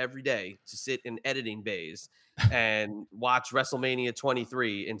suit every day to sit in editing bays and watch WrestleMania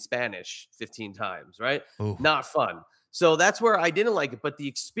 23 in Spanish 15 times, right? Ooh. Not fun. So that's where I didn't like it. But the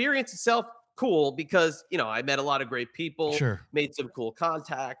experience itself, cool, because I met a lot of great people, made some cool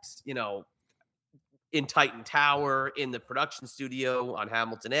contacts, in Titan Tower, in the production studio on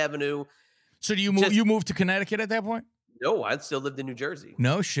Hamilton Avenue. So do you moved to Connecticut at that point? No, I still lived in New Jersey.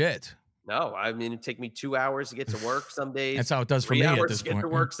 No shit. No, I mean, it'd take me 2 hours to get to work some days. That's how it does for me at this point. 3 hours to get to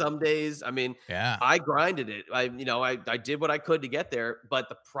work some days. I mean, I grinded it. I did what I could to get there, but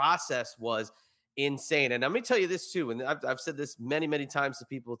the process was insane. And let me tell you this too, and I've said this many, many times to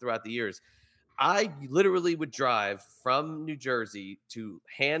people throughout the years. I literally would drive from New Jersey to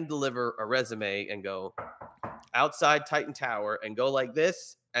hand deliver a resume and go outside Titan Tower and go like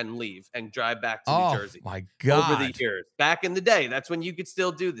this and leave and drive back to New Jersey. My God. Over the years. Back in the day, that's when you could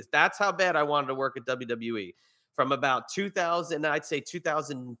still do this. That's how bad I wanted to work at WWE. From about 2000, I'd say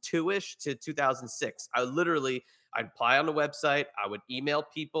 2002-ish to 2006. I'd apply on the website. I would email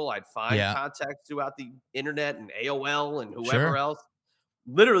people. I'd find contacts throughout the internet and AOL and whoever else.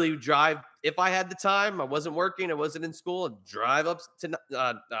 Literally drive, if I had the time, I wasn't working, I wasn't in school, I'd drive up to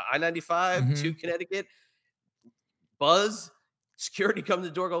I-95 to Connecticut, buzz, security come to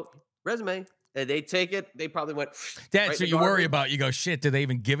the door, go, resume, and they take it, they probably went. That's what you worry about. You go, shit, did they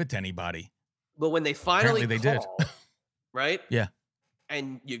even give it to anybody? But when they finally Apparently they call, did. right? Yeah.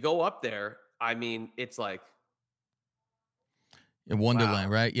 And you go up there, I mean, it's like in Wonderland,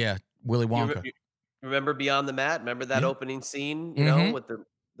 wow. right? Yeah, Willy Wonka. You remember Beyond the Mat? Remember that Yeah. opening scene? Mhm. With the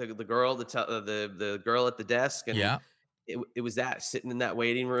girl, the girl at the desk, and Yeah. it was that sitting in that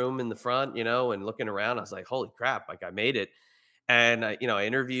waiting room in the front, and looking around. I was like, holy crap! Like I made it. And I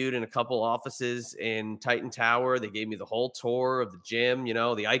interviewed in a couple offices in Titan Tower. They gave me the whole tour of the gym, the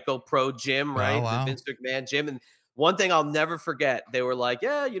Ico Pro gym, right? Oh, wow. The Vince McMahon gym. And one thing I'll never forget, they were like,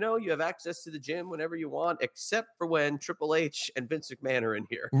 yeah, you have access to the gym whenever you want, except for when Triple H and Vince McMahon are in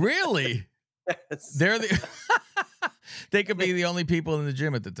here. Really? Yes. They're the they could be the only people in the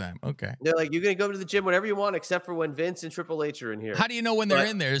gym at the time. Okay. They're like, you're going to go to the gym whenever you want, except for when Vince and Triple H are in here. How do you know when they're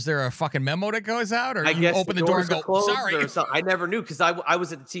in there? Is there a fucking memo that goes out, or I you guess open the door and go, sorry? or something. I never knew because I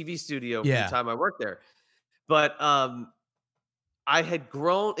was at the TV studio for the time I worked there. But I had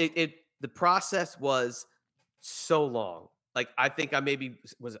grown. The process was so long. Like I think I maybe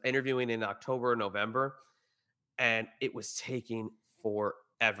was interviewing in October or November, and it was taking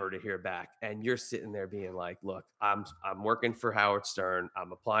forever to hear back. And you're sitting there being like, look, I'm working for Howard Stern.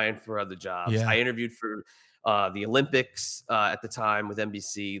 I'm applying for other jobs. Yeah. I interviewed for the Olympics at the time with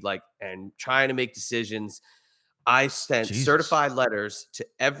NBC, and trying to make decisions. I sent certified letters to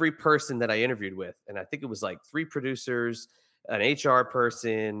every person that I interviewed with. And I think it was like 3 producers, an HR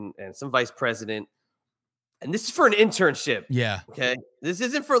person, and some vice president. And this is for an internship. Yeah. Okay. This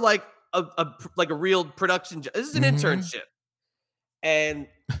isn't for like a real production job. This is an internship. And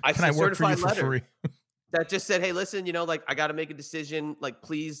I sent certified letter that just said, hey, listen, I got to make a decision. Like,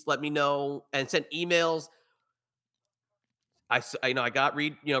 please let me know, and sent emails. I got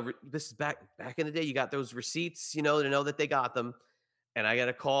this is back in the day. You got those receipts, to know that they got them. And I got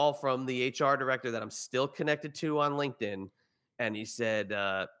a call from the HR director that I'm still connected to on LinkedIn. And he said,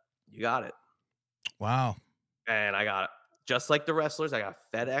 you got it. Wow. And I got it. Just like the wrestlers, I got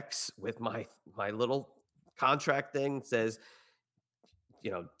FedEx with my little contract thing. It says,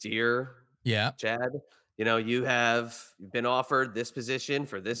 dear Chad, you've been offered this position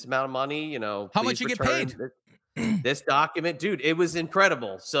for this amount of money. How much you get paid? This document, dude, it was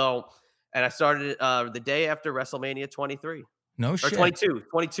incredible. So, and I started the day after WrestleMania 23. No shit. Or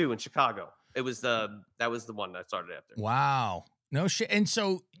 22 in Chicago. That was the one that I started after. Wow. No shit. And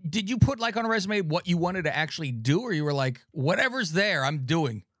so did you put on a resume what you wanted to actually do, or you were like, whatever's there, I'm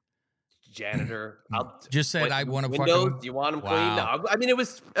doing? Janitor. I'll just said I want to windows. Do you want them clean? No, I mean, it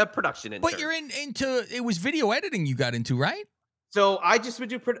was a production intern. But you're into it was video editing you got into, right? So I just would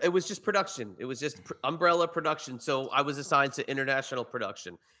do. It was just production. It was just umbrella production. So I was assigned to international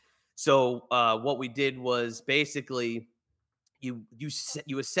production. So what we did was basically you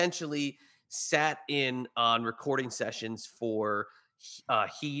essentially sat in on recording sessions for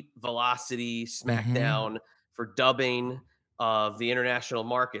Heat, Velocity, SmackDown, for dubbing of the international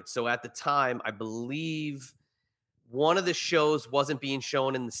market. So at the time, I believe one of the shows wasn't being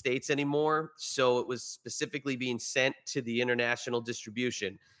shown in the States anymore. So it was specifically being sent to the international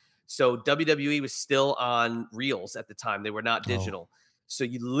distribution. So WWE was still on reels at the time. They were not digital. So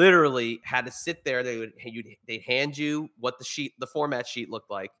you literally had to sit there. They'd hand you what the format sheet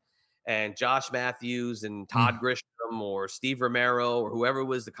looked like. And Josh Matthews and Todd Grisham or Steve Romero or whoever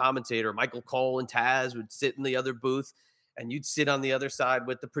was the commentator, Michael Cole and Taz would sit in the other booth, and you'd sit on the other side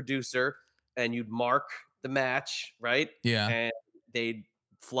with the producer, and you'd mark the match, right? Yeah. And they'd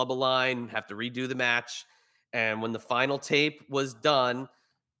flub a line, have to redo the match. And when the final tape was done,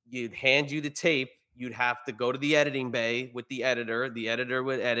 you'd hand you the tape. You'd have to go to the editing bay with the editor. The editor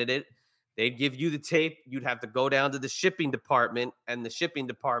would edit it. They'd give you the tape. You'd have to go down to the shipping department, and the shipping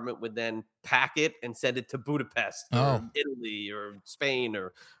department would then pack it and send it to Budapest or Italy or Spain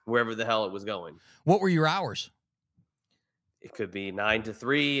or wherever the hell it was going. What were your hours? It could be 9 to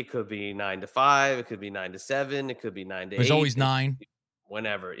 3. It could be 9 to 5. It could be 9 to 7. It could be 9 to 8. It was always 9.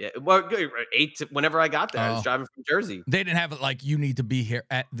 Whenever. Yeah. Well, 8 to whenever I got there. I was driving from Jersey. They didn't have it like you need to be here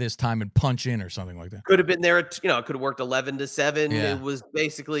at this time and punch in or something like that. Could have been there at, could have worked 11 to 7. Yeah. It was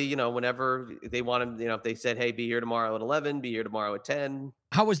basically, whenever they wanted, if they said, hey, be here tomorrow at 11, be here tomorrow at 10.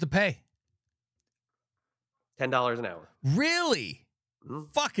 How was the pay? $10 an hour. Really?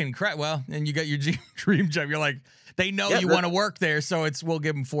 Fucking crap. Well, and you got your dream job. You're like, they know you want to work there, so we'll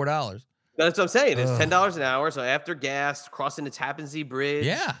give them $4. That's what I'm saying. It's $10 an hour. So after gas, crossing the Tappan Zee Bridge.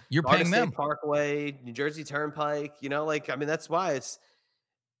 Yeah, you're Garden paying State them. Parkway, New Jersey Turnpike. That's why it's.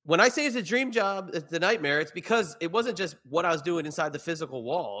 When I say it's a dream job, it's the nightmare. It's because it wasn't just what I was doing inside the physical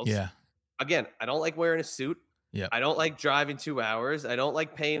walls. Yeah. Again, I don't like wearing a suit. Yeah. I don't like driving 2 hours. I don't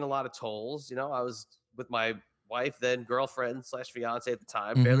like paying a lot of tolls. I was with my wife, then girlfriend / fiance at the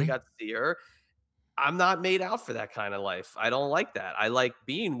time. Barely got to see her. I'm not made out for that kind of life. I don't like that. I like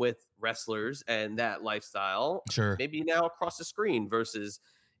being with wrestlers and that lifestyle. Sure. Maybe now across the screen versus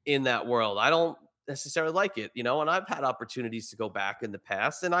in that world. I don't necessarily like it, and I've had opportunities to go back in the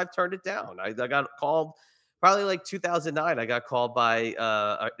past and I've turned it down. I got called probably like 2009. I got called by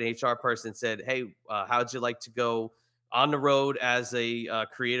an HR person, said, "Hey, how'd you like to go on the road as a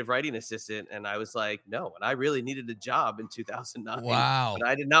creative writing assistant?" And I was like, "No." And I really needed a job in 2009. Wow. But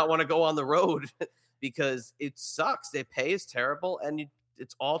I did not want to go on the road because it sucks. The pay is terrible and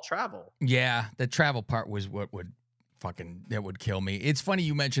it's all travel. Yeah, the travel part was what would that would kill me. It's funny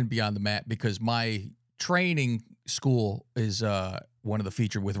you mentioned Beyond the Mat because my training school is one of the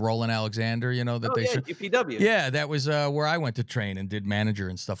featured with Roland Alexander, UPW. Yeah, that was where I went to train and did manager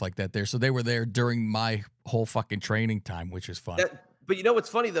and stuff like that there. So they were there during my whole fucking training time, which is fun. But you know what's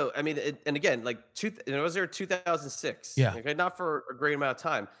funny though? I mean, and again, like I was there 2006. Yeah. Okay, not for a great amount of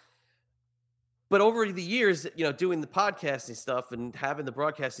time. But over the years, doing the podcasting stuff and having the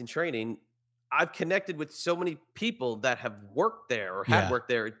broadcasting training, I've connected with so many people that have worked there or had worked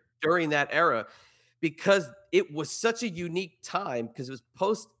there during that era because it was such a unique time because it was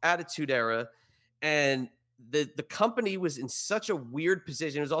post Attitude Era and the company was in such a weird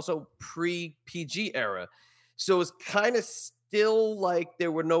position. It was also pre PG era. So it was kind of still like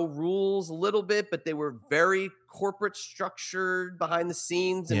there were no rules a little bit, but they were very corporate structured behind the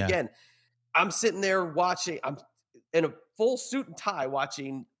scenes. And again, I'm sitting there watching, I'm in a full suit and tie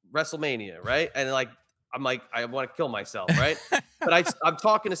watching WrestleMania, right? And I'm like, I want to kill myself, right? But I'm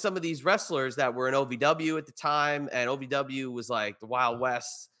talking to some of these wrestlers that were in OVW at the time, and OVW was like the Wild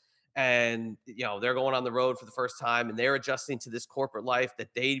West. And, they're going on the road for the first time and they're adjusting to this corporate life that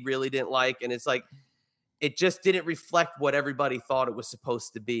they really didn't like. And it's like, it just didn't reflect what everybody thought it was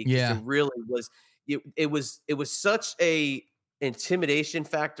supposed to be. Yeah. It really was. It was such a intimidation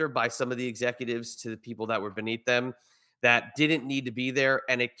factor by some of the executives to the people that were beneath them that didn't need to be there.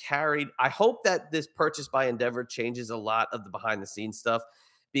 And it carried, I hope that this purchase by Endeavor changes a lot of the behind the scenes stuff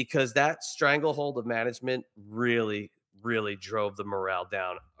because that stranglehold of management really, really drove the morale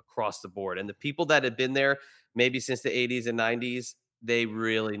down across the board. And the people that had been there maybe since the 80s and 90s, they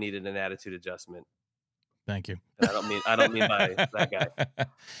really needed an attitude adjustment. Thank you. And I don't mean by that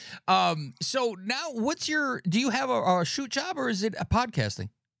guy. So now do you have a shoot job or is it a podcasting?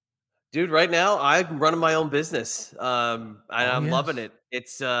 Dude, right now I'm running my own business. I'm loving it.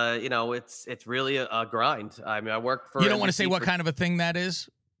 It's it's really a grind. I mean, I work for. You don't want to say what kind of a thing that is?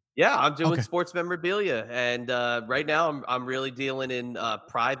 Yeah, I'm doing sports memorabilia, and right now I'm really dealing in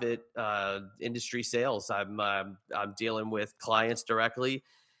private industry sales. I'm dealing with clients directly,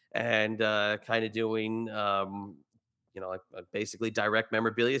 and kind of doing basically direct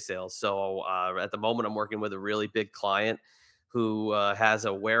memorabilia sales. So at the moment, I'm working with a really big client who has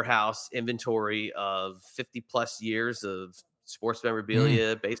a warehouse inventory of 50 plus years of sports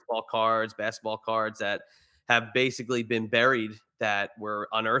memorabilia, baseball cards, basketball cards that have basically been buried that we're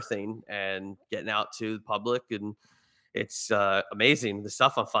unearthing and getting out to the public. And it's amazing the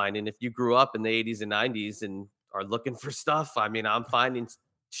stuff I'm finding. If you grew up in the 80s and 90s and are looking for stuff, I mean, I'm finding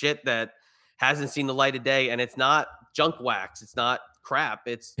shit that hasn't seen the light of day, and it's not junk wax. It's not crap.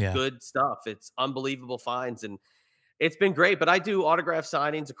 It's good stuff. It's unbelievable finds. And it's been great, but I do autograph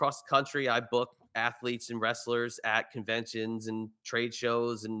signings across the country. I book athletes and wrestlers at conventions and trade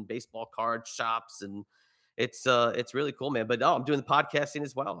shows and baseball card shops, and it's really cool, man. But no, I'm doing the podcasting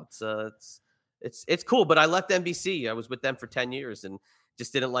as well. It's cool. But I left NBC. I was with them for 10 years and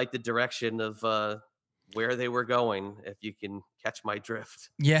just didn't like the direction of where they were going. If you can catch my drift.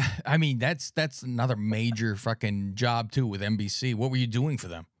 Yeah, I mean that's another major fucking job too with NBC. What were you doing for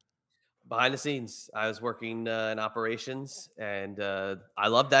them? Behind the scenes, I was working in operations, and I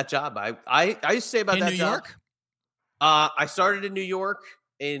loved that job. I used to say about in that New job. York? I started in New York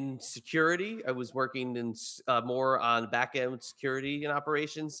in security. I was working in more on back end security and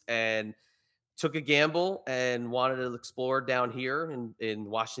operations, and took a gamble and wanted to explore down here in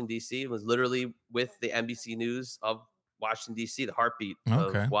Washington D.C. It was literally with the NBC News of Washington D.C., the heartbeat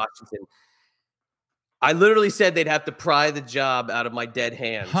of Washington. I literally said they'd have to pry the job out of my dead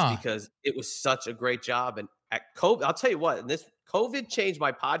hands because it was such a great job. And at COVID, I'll tell you what, COVID changed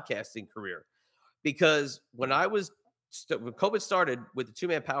my podcasting career because when COVID started with the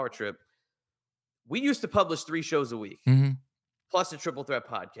 2-Man Power Trip, we used to publish 3 shows a week, plus a Triple Threat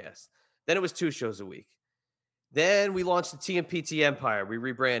podcast. Then it was 2 shows a week. Then we launched the TMPT Empire. We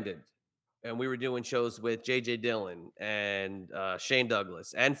rebranded. And we were doing shows with J.J. Dillon and Shane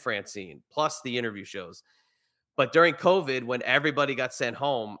Douglas and Francine, plus the interview shows. But during COVID, when everybody got sent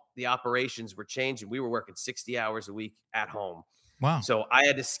home, the operations were changing. We were working 60 hours a week at home. Wow. So I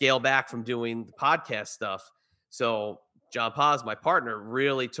had to scale back from doing the podcast stuff. So John Paz, my partner,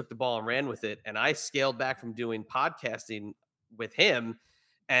 really took the ball and ran with it. And I scaled back from doing podcasting with him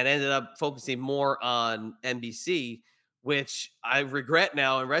and ended up focusing more on NBC, which I regret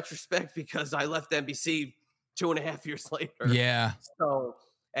now in retrospect because I left NBC 2.5 years later. Yeah. So,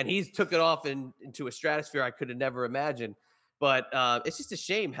 and he's took it off into a stratosphere I could have never imagined. But it's just a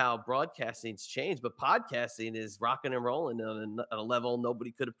shame how broadcasting's changed. But podcasting is rocking and rolling on a level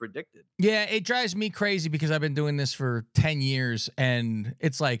nobody could have predicted. Yeah, it drives me crazy because I've been doing this for 10 years. And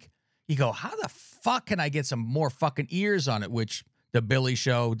it's like, you go, how the fuck can I get some more fucking ears on it? Which the Billy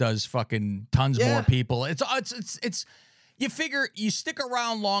Show does fucking tons more people. It's you figure you stick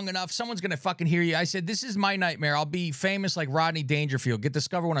around long enough, someone's going to fucking hear you. I said, this is my nightmare. I'll be famous like Rodney Dangerfield, get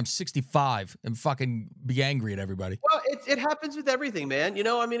discovered when I'm 65 and fucking be angry at everybody. Well, it happens with everything, man. You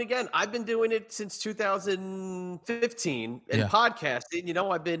know, I mean, again, I've been doing it since 2015 and podcasting. You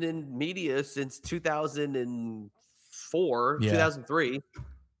know, I've been in media since 2004, 2003.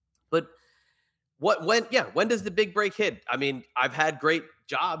 But when does the big break hit? I mean, I've had great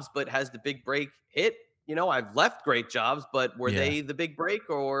jobs, but has the big break hit? You know, I've left great jobs, but were they the big break,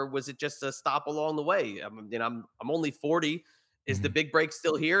 or was it just a stop along the way? I'm only 40. Is the big break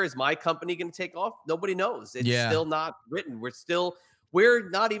still here? Is my company going to take off? Nobody knows. It's still not written. We're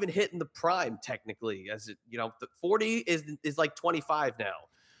not even hitting the prime technically. As it, you know, the 40 is like 25 now.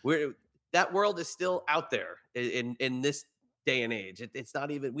 That world is still out there in this day and age. It's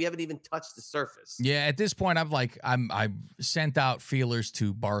not even, we haven't even touched the surface. Yeah, at this point, I've sent out feelers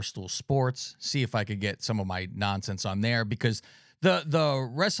to Barstool Sports, see if I could get some of my nonsense on there, because the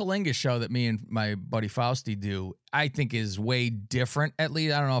Wrestlingus show that me and my buddy Fausti do, I think is way different. At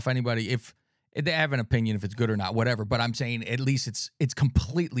least I don't know if anybody, if they have an opinion, if it's good or not, whatever. But I'm saying at least it's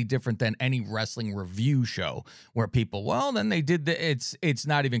completely different than any wrestling review show where people, well, then they did it's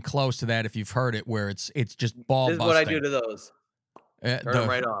not even close to that if you've heard it, where it's just ball busting. This is what I do to those. Turn them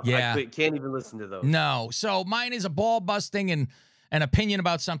right off. Yeah. I can't even listen to those. No. So mine is a ball busting and an opinion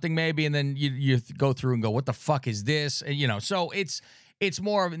about something maybe, and then you go through and go, what the fuck is this? And, you know, so it's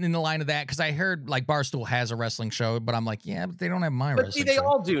more in the line of that, because I heard like Barstool has a wrestling show, but I'm like, yeah, but they don't have my wrestling see, they show.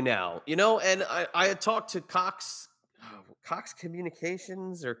 all do now, you know. And I had talked to Cox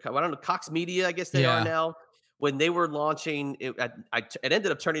Communications, or I don't know, Cox Media, I guess they are now. When they were launching it, it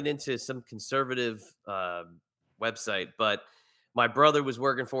ended up turning into some conservative website, but my brother was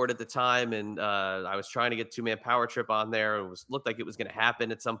working for it at the time, and I was trying to get Two Man Power Trip on there. It looked like it was going to happen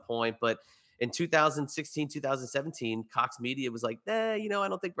at some point, but in 2016, 2017, Cox Media was like, you know, I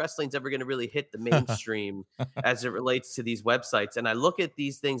don't think wrestling's ever going to really hit the mainstream as it relates to these websites. And I look at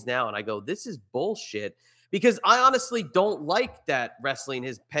these things now and I go, this is bullshit, because I honestly don't like that wrestling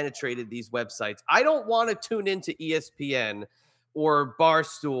has penetrated these websites. I don't want to tune into ESPN or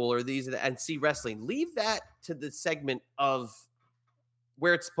Barstool or these and see wrestling. Leave that to the segment of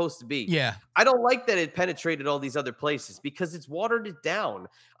where it's supposed to be. Yeah. I don't like that it penetrated all these other places because it's watered it down.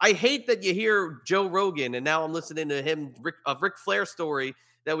 I hate that you hear Joe Rogan, and now I'm listening to him, a Ric Flair story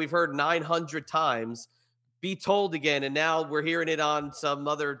that we've heard 900 times be told again, and now we're hearing it on some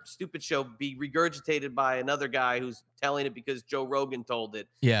other stupid show be regurgitated by another guy who's telling it because Joe Rogan told it.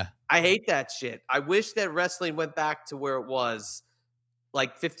 Yeah. I hate that shit. I wish that wrestling went back to where it was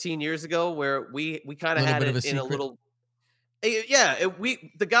like 15 years ago, where we kind of had it in a little... Yeah,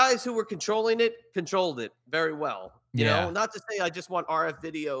 the guys who were controlled it very well. You know, not to say I just want RF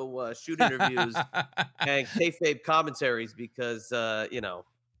video shoot interviews and kayfabe commentaries, because you know,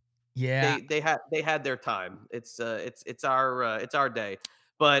 they had their time. It's our day.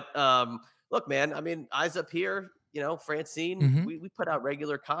 But look, man, I mean, eyes up here. You know, Francine, we put out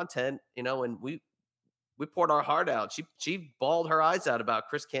regular content. You know, and we poured our heart out. She bawled her eyes out about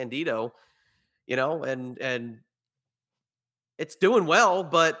Chris Candido. You know, and it's doing well,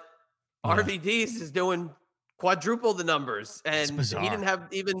 but RVD's is doing quadruple the numbers, and he didn't have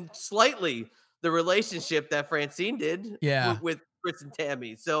even slightly the relationship that Francine did with Chris and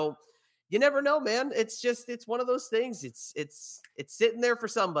Tammy. So you never know, man. It's one of those things. It's sitting there for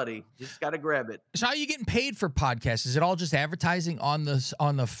somebody. You just got to grab it. So how are you getting paid for podcasts? Is it all just advertising on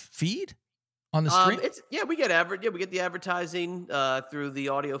the feed? On the stream? We get we get the advertising through the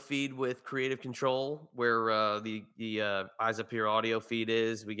audio feed with Creative Control, where the Eyes Up Here audio feed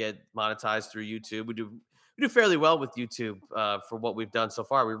is. We get monetized through YouTube. We do fairly well with YouTube for what we've done so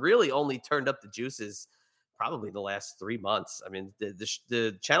far. We really only turned up the juices probably the last 3 months. I mean,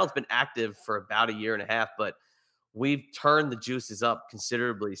 the channel's been active for about a year and a half, but we've turned the juices up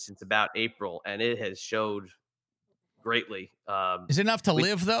considerably since about April, and it has showed greatly. Is it enough to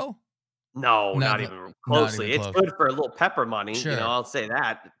live though? No, not even closely. It's good for a little pepper money. Sure. I'll say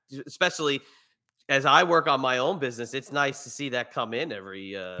that. Especially as I work on my own business, it's nice to see that come in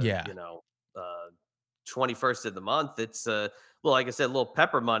every 21st of the month. It's well, like I said, a little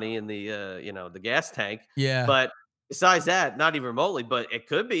pepper money in the the gas tank. Yeah. But besides that, not even remotely, but it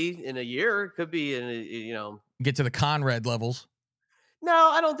could be in a year, it could be in get to the Conrad levels. No,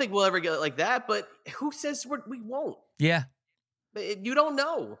 I don't think we'll ever get like that, but who says we won't? Yeah. You don't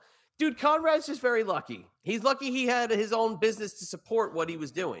know. Dude, Conrad's just very lucky. He's lucky he had his own business to support what he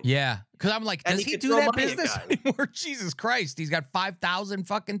was doing. Yeah. Because I'm like, does he do that business anymore? Jesus Christ. He's got 5,000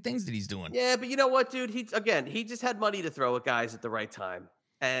 fucking things that he's doing. Yeah, but you know what, dude? He just had money to throw at guys at the right time.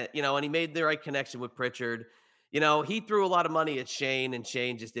 And, and he made the right connection with Pritchard. He threw a lot of money at Shane, and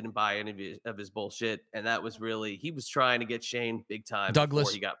Shane just didn't buy any of his bullshit. And that was really, he was trying to get Shane big time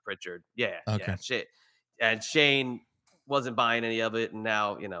before he got Pritchard. Yeah. Okay. Yeah, shit. And Shane wasn't buying any of it, and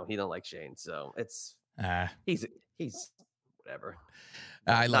now he don't like Shane, so it's he's whatever.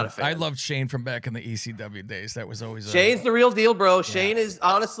 I loved Shane from back in the ECW days. That was always Shane's the real deal, bro. Yeah. Shane is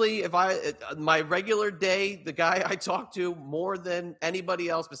honestly, my regular day, the guy I talk to more than anybody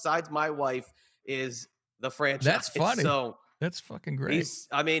else besides my wife is the franchise. That's funny. So that's fucking great. He's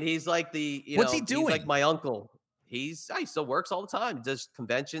like the what's he doing? He's like my uncle. He still works all the time. He does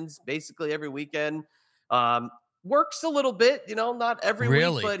conventions basically every weekend. Works a little bit, not every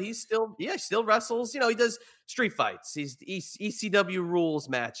week, but he's still wrestles. He does street fights. He's ECW rules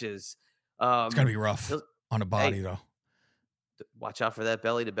matches. It's gonna be rough on a body though. Watch out for that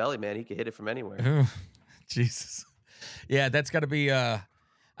belly to belly, man. He can hit it from anywhere. Ooh, Jesus. Yeah, that's gotta be I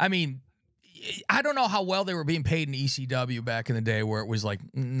mean, I don't know how well they were being paid in ECW back in the day where it was like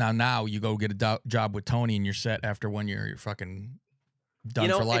now you go get a job with Tony and you're set after 1 year, you're fucking done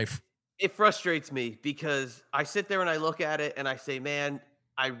for life. It frustrates me because I sit there and I look at it and I say, man,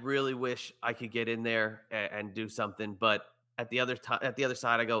 I really wish I could get in there and do something. But at the other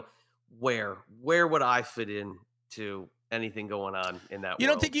side, I go, where would I fit in to anything going on in that world? You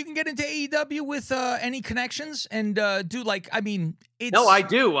don't think you can get into AEW with any connections and do it's... No, I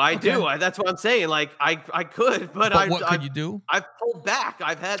do. I do. That's what I'm saying. Like I could, but what could you do? I've pulled back.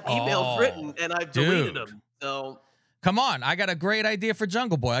 I've had emails written and I've deleted them. So... Come on, I got a great idea for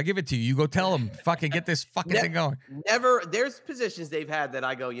Jungle Boy. I'll give it to you. You go tell him, fucking get this fucking thing going. There's positions they've had that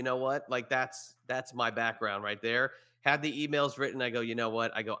I go, you know what? Like that's my background right there. Had the emails written, I go, you know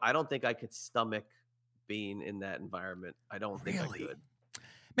what? I go, I don't think I could stomach being in that environment. I don't think I could.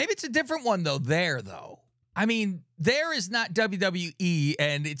 Maybe it's a different one though. I mean, there is not WWE,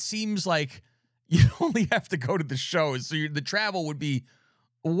 and it seems like you only have to go to the shows, so the travel would be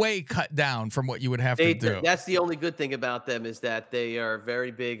way cut down from what you would have to do. That's the only good thing about them is that they are very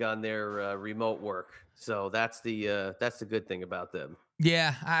big on their remote work. So that's the good thing about them.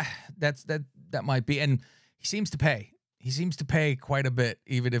 Yeah, that might be. And he seems to pay. He seems to pay quite a bit,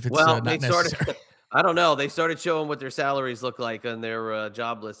 even if it's not necessary. I don't know. They started showing what their salaries look like on their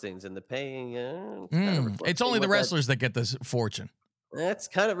job listings, and the paying. It's only the wrestlers that get this fortune. That's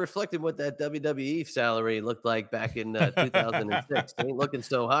kind of reflecting what that WWE salary looked like back in 2006. Ain't looking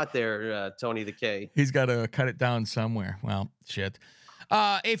so hot there, Tony the K. He's got to cut it down somewhere. Well, shit.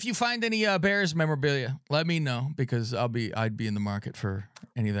 If you find any Bears memorabilia, let me know because I'd be in the market for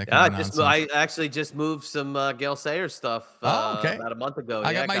any of that kind of nonsense. I actually just moved some Gail Sayers stuff about a month ago.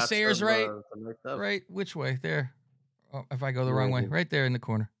 I got my Sayers right. Right, which way? There. Oh, if I go the wrong way, right there in the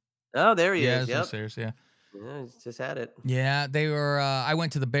corner. Oh, there he is. Yep. Sayers, yeah. Yeah, just had it. Yeah, they were. I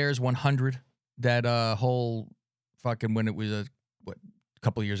went to the Bears 100. That whole fucking when it was a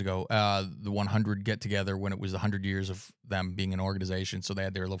couple of years ago. The 100 get together when it was 100 years of them being an organization. So they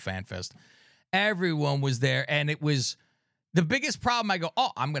had their little fan fest. Everyone was there, and it was the biggest problem. I go,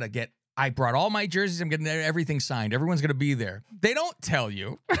 I brought all my jerseys. I'm getting everything signed. Everyone's gonna be there. They don't tell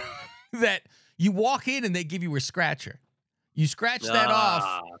you that you walk in and they give you a scratcher. You scratch that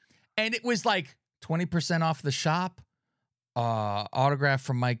off, and it was like 20% off the shop, autograph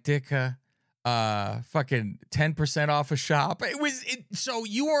from Mike Ditka, fucking 10% off a shop. So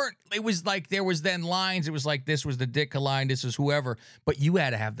you weren't, it was like, there was then lines. It was like, this was the Ditka line. This is whoever, but you had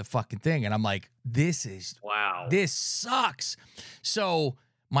to have the fucking thing. And I'm like, this sucks. So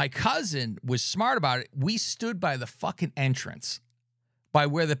my cousin was smart about it. We stood by the fucking entrance by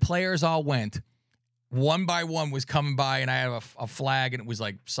where the players all went. One by one was coming by, and I had a flag, and it was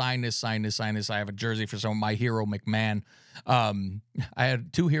like, sign this, sign this, sign this. I have a jersey for some of my hero, McMahon. I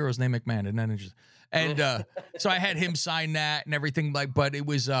had two heroes named McMahon, isn't that interesting? And so I had him sign that and everything. But it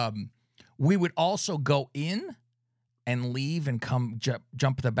was, we would also go in and leave and come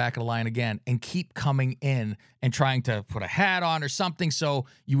jump to the back of the line again and keep coming in and trying to put a hat on or something so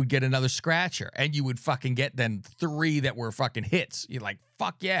you would get another scratcher and you would fucking get then 3 that were fucking hits. You're like,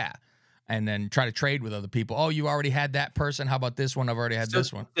 fuck yeah. And then try to trade with other people. Oh, you already had that person. How about this one? I've already had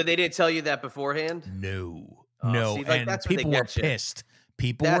this one. So they didn't tell you that beforehand? No. See, like, and that's people were pissed.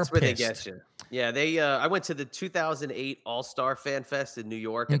 That's where they get you. Yeah, I went to the 2008 All-Star Fan Fest in New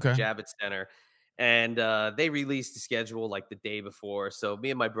York at the Javits Center, and they released the schedule like the day before. So me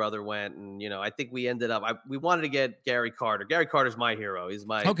and my brother went, and I think we ended up. We wanted to get Gary Carter. Gary Carter's my hero. He's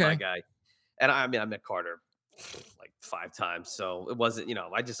my guy. And I met Carter like 5 times, so it wasn't.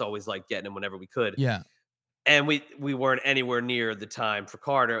 I just always liked getting him whenever we could. Yeah. And we weren't anywhere near the time for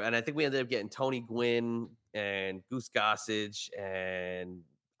Carter, and I think we ended up getting Tony Gwynn and Goose Gossage and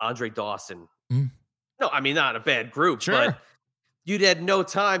Andre Dawson. No, I mean, not a bad group, but you'd had no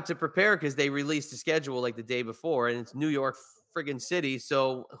time to prepare because they released the schedule like the day before, and it's New York friggin' city.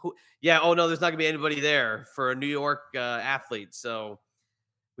 So, oh no, there's not gonna be anybody there for a New York athlete. So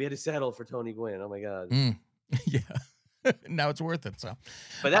we had to settle for Tony Gwynn. Oh my God. Yeah. Now it's worth it. So,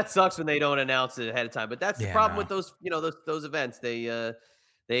 but that sucks when they don't announce it ahead of time. But that's the problem with those, those events.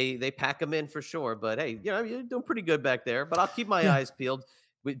 They pack them in for sure. But hey, you're doing pretty good back there. But I'll keep my eyes peeled.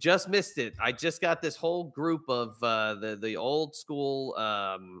 We just missed it. I just got this whole group of the old school,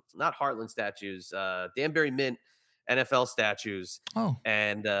 not Heartland statues, Danbury Mint NFL statues. Oh,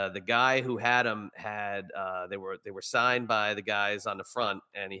 and the guy who had them they were signed by the guys on the front,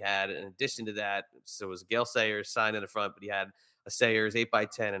 and he had, in addition to that, so it was Gale Sayers signed in the front, but he had a Sayers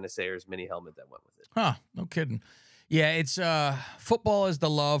 8x10 and a Sayers mini helmet that went with it. Huh? No kidding. Yeah, it's football is the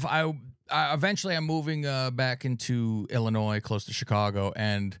love. I eventually I'm moving back into Illinois, close to Chicago,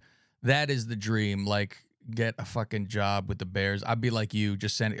 and that is the dream. Like, get a fucking job with the Bears. I'd be like you,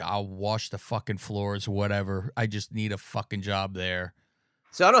 just I'll wash the fucking floors, whatever. I just need a fucking job there.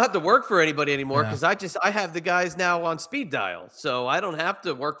 So I don't have to work for anybody anymore because I have the guys now on speed dial. So I don't have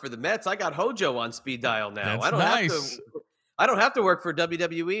to work for the Mets. I got Hojo on speed dial now. That's nice. I don't have to work for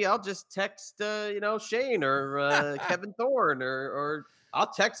WWE. I'll just text Shane or Kevin Thorne or I'll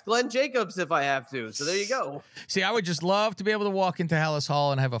text Glenn Jacobs if I have to. So there you go. See, I would just love to be able to walk into Hallis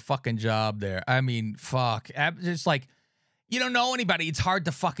Hall and have a fucking job there. I mean, fuck. It's like, you don't know anybody. It's hard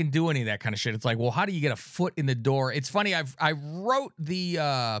to fucking do any of that kind of shit. It's like, well, how do you get a foot in the door? It's funny. I wrote the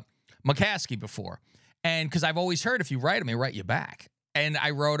McCaskey before, and because I've always heard if you write them, they write you back. And I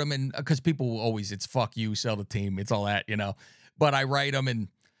wrote them, and because people always, it's fuck you, sell the team. It's all that, But I write them, and,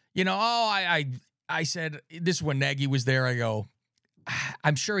 I said, this is when Nagy was there. I go,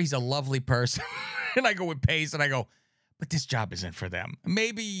 I'm sure he's a lovely person. And I go with Pace, and I go, but this job isn't for them.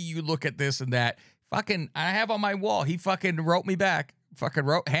 Maybe you look at this and that. Fucking, I have on my wall, he fucking wrote me back. Fucking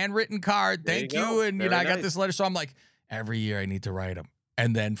wrote, handwritten card, thank you. And, I got this letter. So I'm like, every year I need to write him.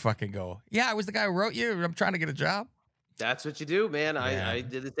 And then fucking go, yeah, I was the guy who wrote you. I'm trying to get a job. That's what you do, man. Yeah. I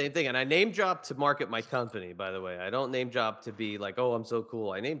did the same thing. And I name drop to market my company, by the way. I don't name drop to be like, oh, I'm so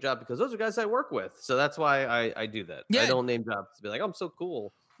cool. I name drop because those are guys I work with. So that's why I do that. Yeah. I don't name drop to be like, oh, I'm so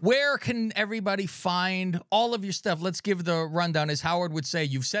cool. Where can everybody find all of your stuff? Let's give the rundown. As Howard would say,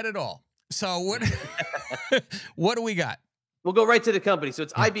 you've said it all. So what do we got? We'll go right to the company. So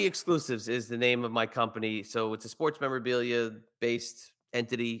it's IB Exclusives is the name of my company. So it's a sports memorabilia based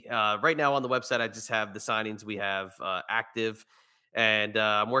entity. Right now on the website, I just have the signings we have active, and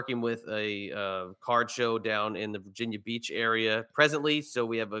I'm working with a card show down in the Virginia Beach area presently. So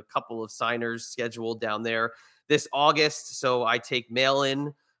we have a couple of signers scheduled down there this August. So I take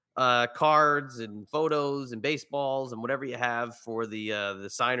mail-in cards and photos and baseballs and whatever you have for the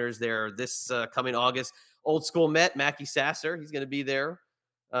signers there this coming August. Old school Met, Mackie Sasser, he's going to be there.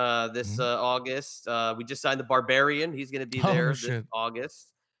 This August. We just signed the Barbarian. He's going to be there this August.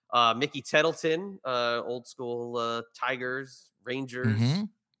 Mickey Tettleton, old school Tigers, Rangers.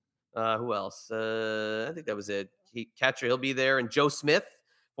 Who else? I think that was it. Catcher, he'll be there. And Joe Smith,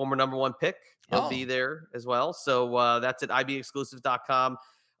 former #1 pick, he'll be there as well. So that's at ibexclusive.com.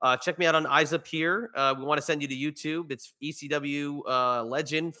 Check me out on Eyes Up Here. We want to send you to YouTube. It's ECW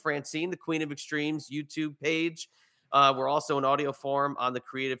legend Francine, the Queen of Extremes YouTube page. We're also in audio form on the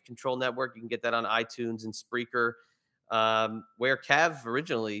Creative Control Network. You can get that on iTunes and Spreaker. Where Cav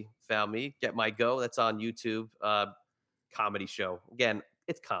originally found me, Get My Go. That's on YouTube. Comedy show. Again,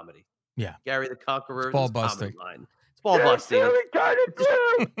 it's comedy. Yeah. Gary the Conqueror. It's ball busting. It's ball busting.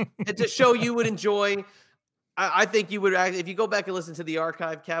 It's a show you would enjoy. I think you would, if you go back and listen to the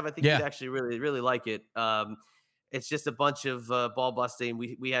archive, Cav, I think you'd actually really, really like it. It's just a bunch of ball busting.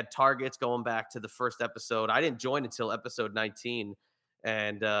 We had targets going back to the first episode. I didn't join until episode 19,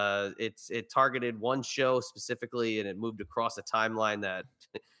 and it targeted one show specifically, and it moved across a timeline that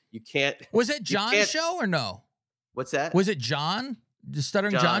you can't. Was it John's show or no? What's that? Was it John? The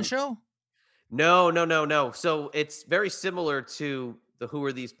Stuttering John show? No. So it's very similar to the Who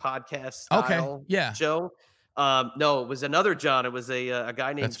Are These Podcasts style show. No, it was another John. It was a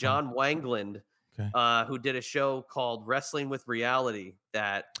guy named John Wangland who did a show called Wrestling with Reality.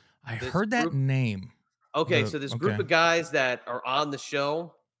 That I heard that name. Okay, so this group of guys that are on the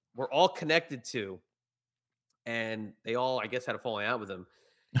show, we're all connected to, and they all, I guess, had a falling out with him,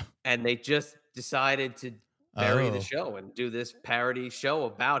 and they just decided to bury the show and do this parody show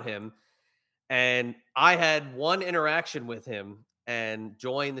about him. And I had one interaction with him and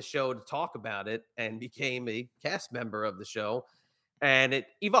joined the show to talk about it and became a cast member of the show. And it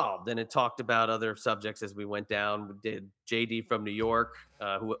evolved and it talked about other subjects as we went down. We did JD from New York,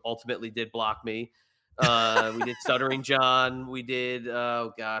 who ultimately did block me. We did Stuttering John. We did,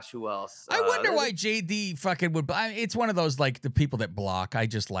 oh gosh, who else? I wonder why JD fucking would. It's one of those, like, the people that block. I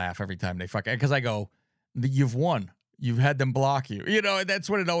just laugh every time they fucking, because I go, you've won. You've had them block you. You know, that's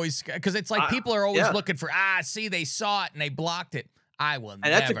what it always, because it's like people are always looking for, see, they saw it and they blocked it. I will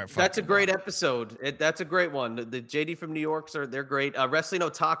never. That's a great episode. That's a great one. The JD from New York, they're great. Wrestling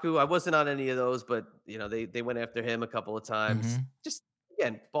Otaku, I wasn't on any of those, but you know they went after him a couple of times. Mm-hmm. Just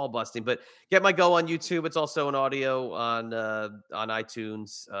again, ball busting. But get my go on YouTube. It's also an audio on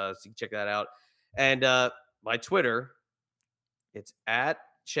iTunes, so you can check that out. And my Twitter, it's at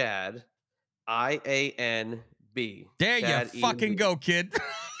Chad IANB. There Chad, you fucking go, kid.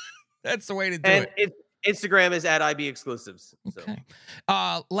 That's the way to do it. Instagram is at IB Exclusives. Okay.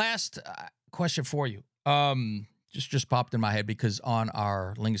 Last question for you. Just popped in my head because on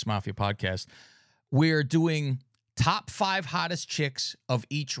our Lingus Mafia podcast, we're doing top 5 hottest chicks of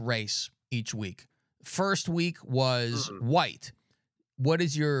each race each week. First week was white. What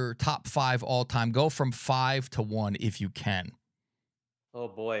is your top 5 all time? Go from 5 to 1 if you can. Oh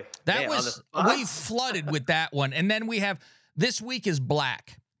boy. That was, we flooded with that one. And then we have, this week is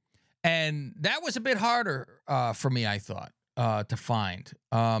black. And that was a bit harder for me, I thought, to find.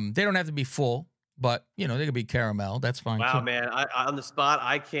 They don't have to be full, but, you know, they could be caramel. That's fine. Wow, too. man. I on the spot,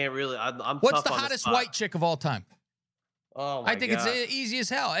 I can't really. I'm What's tough the on hottest spot. white chick of all time? Oh, my I think God. it's easy as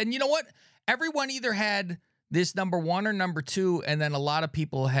hell. And you know what? Everyone either had this number 1 or number 2, and then a lot of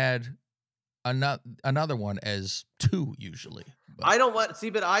people had another one as 2 usually. But I don't want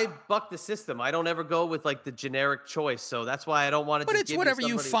but I buck the system. I don't ever go with like the generic choice, so that's why I don't want to. But it's whatever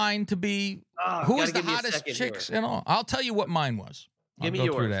you find to be. Who is the hottest chicks and all? I'll tell you what mine was. Give me go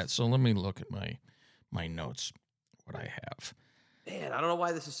yours. through that. So let me look at my notes. What I have. Man, I don't know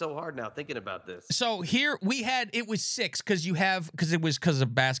why this is so hard now thinking about this. So here it was 6 because because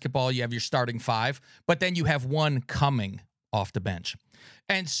of basketball you have your starting 5, but then you have one coming off the bench,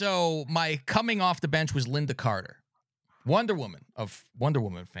 and so my coming off the bench was Linda Carter. Wonder Woman of Wonder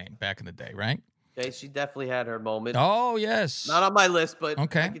Woman fame back in the day, right? Okay, she definitely had her moment. Oh, yes. Not on my list, but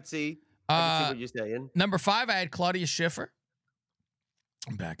okay. I can see what you're saying. Number 5, I had Claudia Schiffer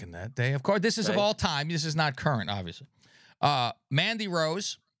back in that day. Of course, this is of all time. This is not current, obviously. Mandy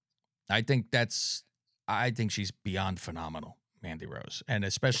Rose, I think she's beyond phenomenal, Mandy Rose. And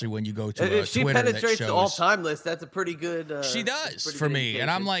especially when you go to if she Twitter penetrates that shows, the all-time list, that's a pretty good... she does for me. And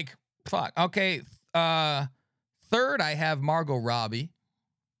I'm like, fuck. Okay, 3rd, I have Margot Robbie.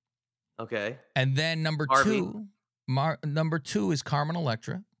 Okay. And then number 2 is Carmen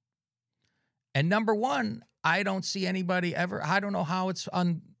Electra. And number 1, I don't see anybody ever. I don't know how it's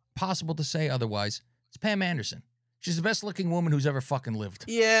impossible to say otherwise. It's Pam Anderson. She's the best looking woman who's ever fucking lived.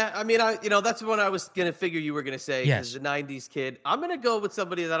 Yeah, I mean, that's what I was gonna figure you were gonna say. Yes, the '90s kid. I'm gonna go with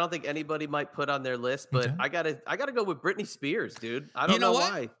somebody that I don't think anybody might put on their list, but I gotta go with Britney Spears, dude. I don't know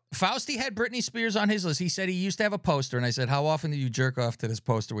why. Fausty had Britney Spears on his list. He said he used to have a poster, and I said, "How often do you jerk off to this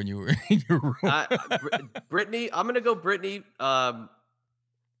poster when you were in your room?" Britney. I'm gonna go Britney.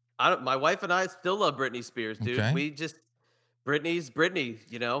 My wife and I still love Britney Spears, dude. Okay. We just. Britney's Britney,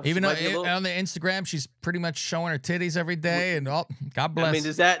 you know. Even though on the Instagram, she's pretty much showing her titties every day, and God bless. I mean,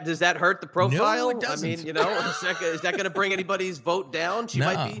 does that hurt the profile? No, it doesn't. I mean, you know, is that going to bring anybody's vote down? She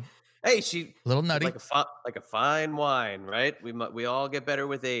might be. Hey, she a little nutty, like a fine wine, right? We all get better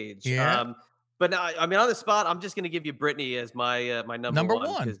with age. Yeah. But now, I mean, on the spot, I'm just going to give you Britney as my my number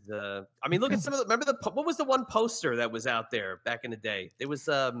one. Because, I mean, look at some of the. Remember what was the one poster that was out there back in the day? It was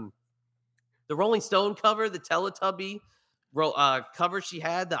the Rolling Stone cover, the Teletubby. Cover she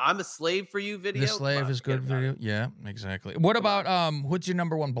had, the "I'm a Slave for You" video. The Slave is good video. Yeah, exactly. What about what's your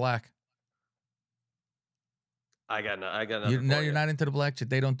number 1 black? I got nothing. You're not into the black chicks.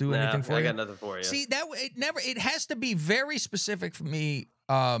 They don't do anything for you. I got nothing for you. See that it has to be very specific for me.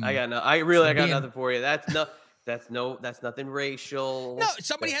 I got nothing for you. That's nothing racial. No,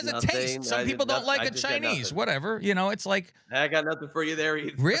 somebody has a taste. Some people don't like a Chinese. Whatever, it's like I got nothing for you there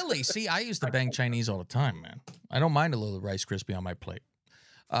either. Really? See, I used to bang Chinese all the time, man. I don't mind a little Rice Krispie on my plate.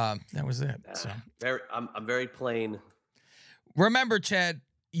 That was it. So I'm very plain. Remember, Chad,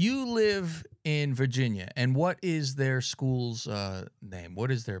 you live in Virginia, and what is their school's name?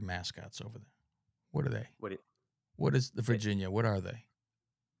 What is their mascots over there? What are they? What is the Virginia? What are they?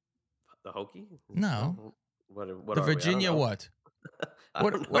 The Hokie? No. What the are Virginia what?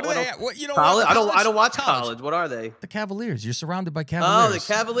 What are they? What college? I don't watch college. What are they? The Cavaliers. You're surrounded by Cavaliers. Oh,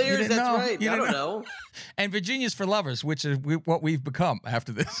 the Cavaliers. That's right. I don't know. And Virginia's for lovers, which is what we've become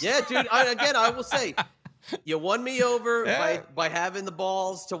after this. Yeah, dude. I will say, you won me over by having the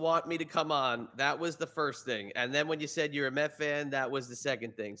balls to want me to come on. That was the first thing. And then when you said you're a Met fan, that was the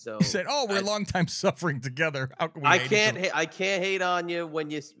second thing. So you said, "Oh, we're a long time suffering together." How can we I can't hate on you when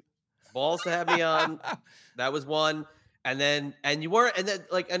you balls to have me on. That was one. And then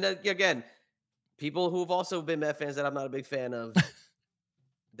again, people who have also been Met fans that I'm not a big fan of,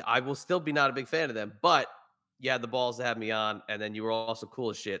 I will still be not a big fan of them. But you had the balls to have me on, and then you were also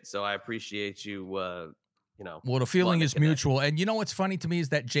cool as shit. So I appreciate you. Well, the feeling is mutual. And you know what's funny to me is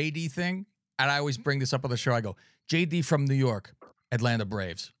that JD thing. And I always bring this up on the show. I go, JD from New York, Atlanta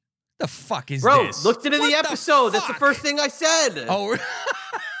Braves. The fuck is this? Looked into the episode. That's the first thing I said. Oh.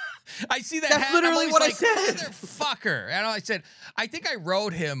 I see that. That's literally what I said. Motherfucker. And I said, I think I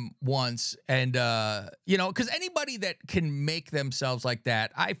wrote him once, and because anybody that can make themselves like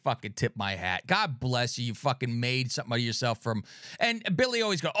that, I fucking tip my hat. God bless you. You fucking made something of yourself from. And Billy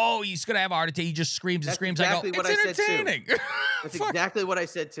always go, "Oh, he's gonna have a heart attack." He just screams and screams. Exactly I go, "It's entertaining." That's exactly what I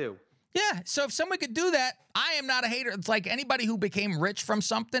said too. Yeah. So if someone could do that, I am not a hater. It's like anybody who became rich from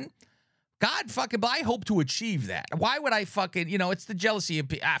something. God fucking, but I hope to achieve that. Why would I fucking, it's the jealousy of,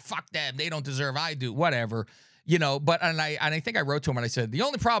 fuck them. They don't deserve, I do, whatever. But I think I wrote to him and I said, the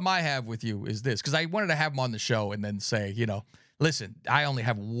only problem I have with you is this, because I wanted to have him on the show and then say, listen, I only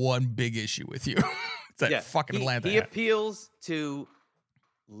have one big issue with you. It's that fucking Atlanta. He appeals to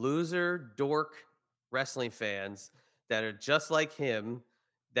loser dork wrestling fans that are just like him,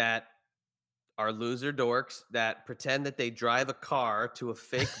 that are loser dorks that pretend that they drive a car to a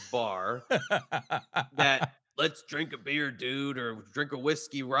fake bar that let's drink a beer, dude, or drink a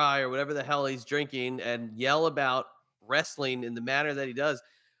whiskey rye or whatever the hell he's drinking and yell about wrestling in the manner that he does.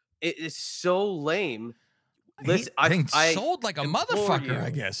 It is so lame. Listen, I sold like a motherfucker, I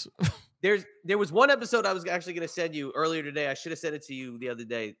guess. There was one episode I was actually going to send you earlier today. I should have sent it to you the other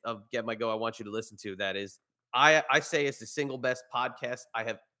day of Get My Go. I want you to listen to. That is, I say it's the single best podcast I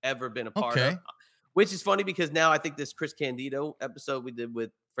have ever been a part of, which is funny because now I think this Chris Candido episode we did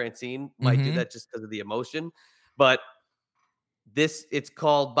with Francine might do that just because of the emotion. But it's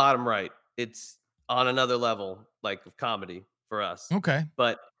called Bottom Right. It's on another level, like of comedy for us. Okay.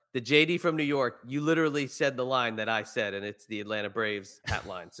 But the JD from New York, you literally said the line that I said, and it's the Atlanta Braves hat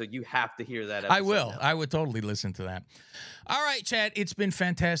line. So you have to hear that episode. I will. Now. I would totally listen to that. All right, Chad, it's been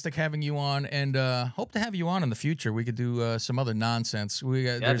fantastic having you on, and hope to have you on in the future. We could do some other nonsense.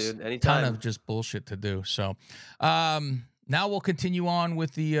 There's dude, a ton of just bullshit to do. So now we'll continue on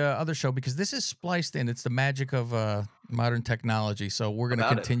with the other show because this is spliced in. It's the magic of modern technology. So we're going to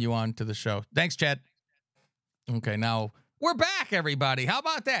continue on to the show. Thanks, Chad. Okay, now... we're back, everybody. How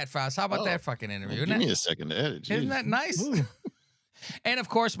about that, Faust? How about that fucking interview? Give me a second to edit. Isn't that nice? And, of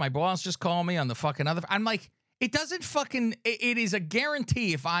course, my boss just called me on the fucking other... I'm like, it doesn't fucking... It is a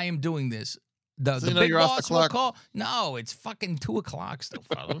guarantee if I am doing this. The big boss will call... No, it's fucking 2 o'clock still,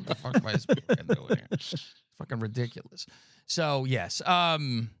 fellas. What the fuck am I fucking doing here? It's fucking ridiculous. So, yes.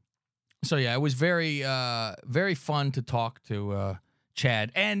 It was very, very fun to talk to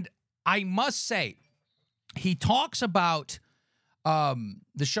Chad. And I must say... he talks about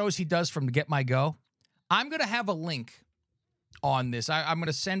the shows he does from Get My Go. I'm going to have a link on this. I'm going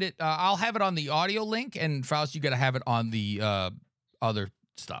to send it. I'll have it on the audio link, and Faust, you got to have it on the other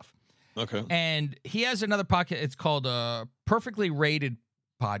stuff. Okay. And he has another podcast. It's called Perfectly Rated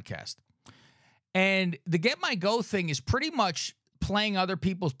Podcast. And the Get My Go thing is pretty much playing other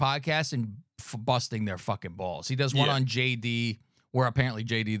people's podcasts and busting their fucking balls. He does one on JD, where apparently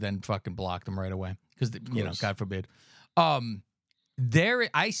JD then fucking blocked him right away. Because, God forbid.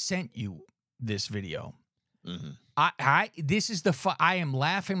 I sent you this video. Mm-hmm. I am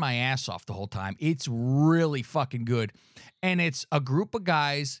laughing my ass off the whole time. It's really fucking good. And it's a group of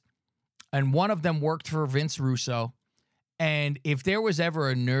guys, and one of them worked for Vince Russo, And if there was ever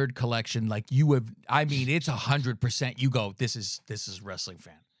a nerd collection like you have, I mean, it's 100%. You go, this is wrestling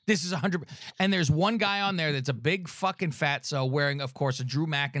fan. This is 100. And there's one guy on there that's a big fucking fatso wearing, of course, a Drew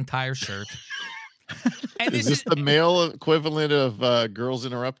McIntyre shirt. And is this the male equivalent of Girls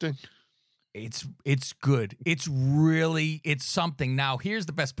Interrupting? It's good. It's something. Now, here's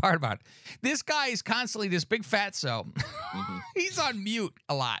the best part about it. This guy is constantly this big fatso. He's on mute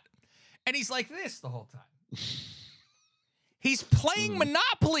a lot. And he's like this the whole time. He's playing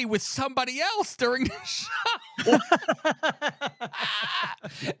Monopoly with somebody else during the show. And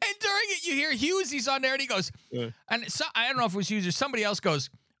during it, you hear Hughes, he's on there, and he goes, and so, I don't know if it was Hughes or somebody else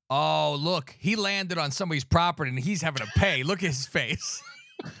goes, oh, look, he landed on somebody's property, and he's having to pay. Look at his face.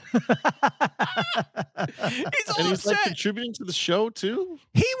 He's like contributing to the show, too?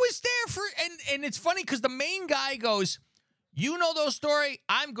 He was there for, and it's funny because the main guy goes, you know those story,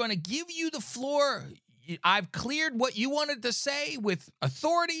 I'm going to give you the floor. I've cleared what you wanted to say with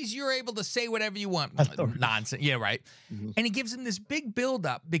authorities. You're able to say whatever you want. Nonsense. Yeah, right. And he gives him this big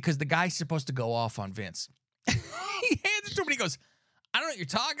build-up because the guy's supposed to go off on Vince. He hands it to him and he goes, I don't know what you're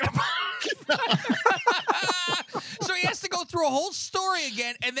talking about. So he has to go through a whole story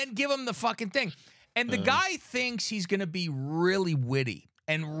again and then give him the fucking thing. And the guy thinks he's going to be really witty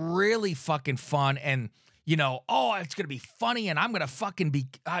and really fucking fun and, you know, oh, it's going to be funny and I'm going to fucking be,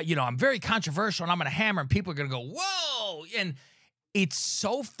 I'm very controversial and I'm going to hammer and people are going to go, whoa. And it's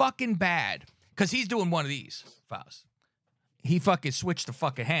so fucking bad because he's doing one of these, Faust. He fucking switched the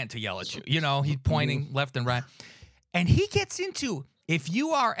fucking hand to yell at you. You know, he's pointing left and right. And he gets into, if you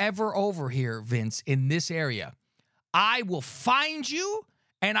are ever over here, Vince, in this area, I will find you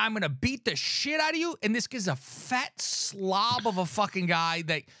and I'm going to beat the shit out of you. And this guy's a fat slob of a fucking guy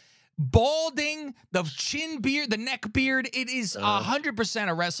that balding, the chin beard, the neck beard. It is 100%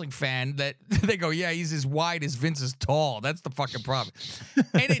 a wrestling fan that they go, yeah, he's as wide as Vince is tall. That's the fucking problem.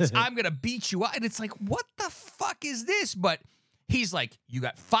 And it's, I'm going to beat you up. And it's like, what the fuck is this? But he's like, you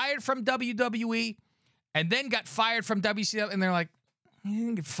got fired from WWE and then got fired from WCW. And they're like, you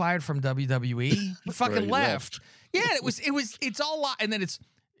didn't get fired from WWE. You fucking left. Yeah, it's all a lot. And then it's,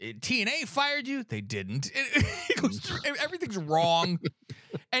 TNA fired you. They didn't. It goes through, everything's wrong.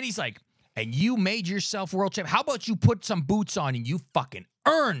 And he's like, and you made yourself world champ. How about you put some boots on and you fucking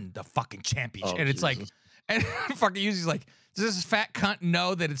earned the fucking championship? And it's like, and fucking he's like, does this fat cunt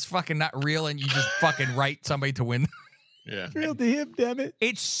know that it's fucking not real and you just fucking write somebody to win? Yeah. It's real to him, damn it.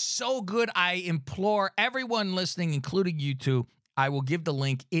 It's so good. I implore everyone listening, including you two, I will give the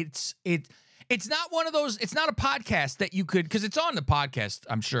link. It's not one of those, it's not a podcast that you could, because it's on the podcast,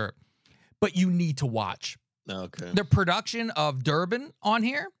 I'm sure, but you need to watch. Okay. The production of Durbin on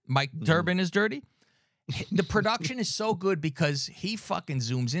here, Mike Durbin is dirty. The production is so good because he fucking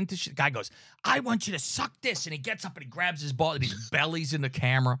zooms into shit. The guy goes, I want you to suck this. And he gets up and he grabs his ball and he bellies in the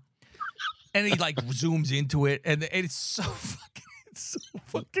camera. And he like zooms into it. And it's so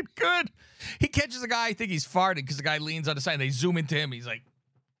fucking good. He catches a guy, I think he's farting because the guy leans on the side and they zoom into him. He's like,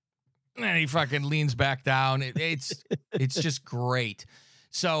 and he fucking leans back down. It's just great.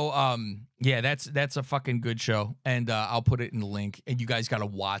 So, yeah, that's a fucking good show, and I'll put it in the link, and you guys got to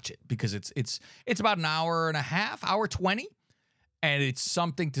watch it because it's about an hour and a half, hour 20, and it's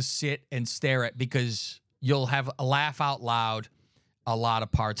something to sit and stare at because you'll have a laugh out loud a lot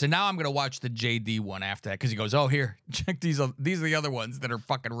of parts. And now I'm gonna watch the JD one after that because he goes, oh, here, check these are the other ones that are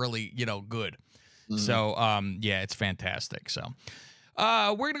fucking really good. So, yeah, it's fantastic. So.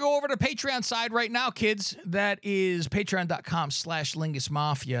 We're going to go over to the Patreon side right now, kids. That is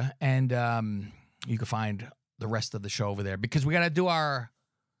patreon.com/LingusMafia. And you can find the rest of the show over there because we got to do our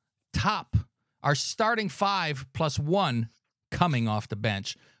starting 5 plus 1 coming off the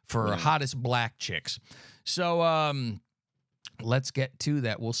bench for hottest black chicks. So let's get to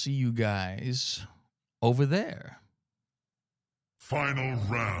that. We'll see you guys over there. Final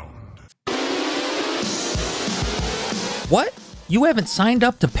round. What? You haven't signed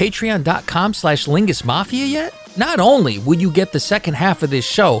up to patreon.com/LingusMafia yet? Not only will you get the second half of this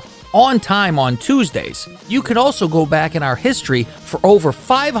show on time on Tuesdays, you can also go back in our history for over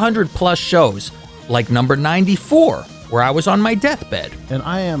 500 plus shows, like number 94, where I was on my deathbed. And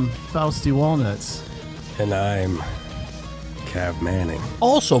I am Fausty Walnuts. And I'm Cav Manning.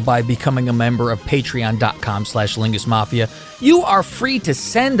 Also, by becoming a member of patreon.com/LingusMafia, you are free to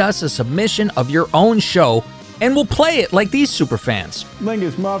send us a submission of your own show and we'll play it like these superfans.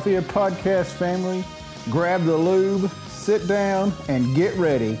 Lingus Mafia podcast family, grab the lube, sit down, and get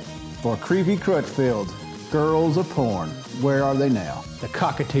ready for Creepy Crutchfield's Girls of Porn. Where are they now? The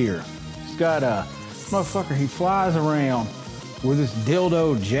Cocketeer. He's got a motherfucker, he flies around with this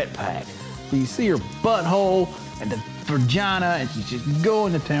dildo jetpack. You see her butthole and the vagina, and she's just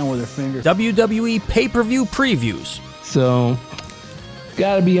going to town with her finger. WWE pay-per-view previews. So,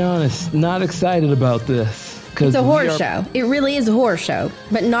 gotta be honest, not excited about this. It's a horror show. It really is a horror show,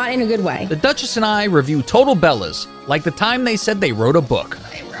 but not in a good way. The Duchess and I review Total Bellas, like the time they said they wrote a book.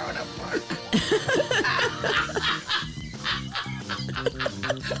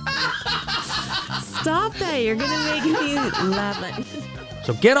 Stop that. You're going to make me laugh.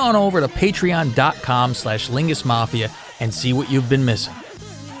 So get on over to patreon.com/LingusMafia and see what you've been missing. I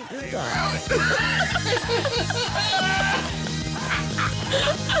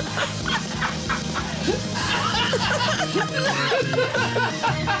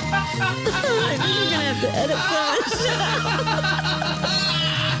think you're going to have to edit so much.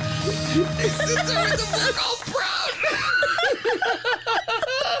 They sit there in the book all proud.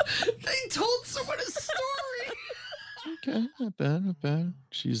 They told someone a story. Okay, not bad, not bad.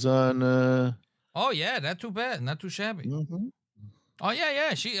 She's on. Oh yeah, not too bad, not too shabby. Mm-hmm. Oh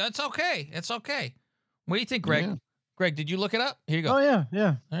yeah. It's okay. It's okay. What do you think, Greg? Yeah. Greg, did you look it up? Here you go. Oh yeah.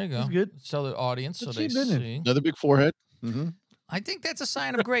 There you go. That's good. Let's tell the audience so they been see. Another big forehead. Mm-hmm. I think that's a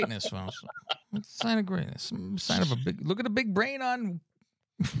sign of greatness, folks. It's a sign of greatness. Sign of a big. Look at the big brain on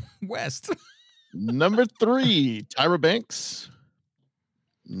West. Number 3, Tyra Banks.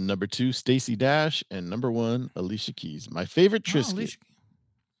 Number 2, Stacey Dash, and number 1, Alicia Keys. My favorite Trisket.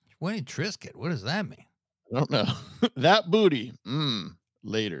 Wait, Trisket. What does that mean? I don't know. That booty.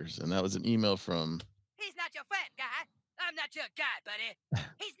 Laters. And that was an email from. He's not your friend, guy. I'm not your guy, buddy.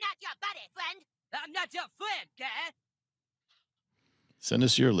 He's not your buddy, friend. I'm not your friend, guy. Send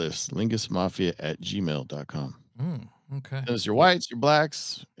us your list. LingusMafia@gmail.com. Okay. Send us your whites, your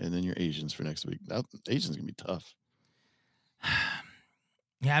blacks, and then your Asians for next week. Now, Asians going to be tough.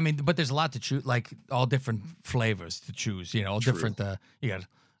 Yeah, I mean, but there's a lot to choose, like all different flavors to choose, all True. different, you got,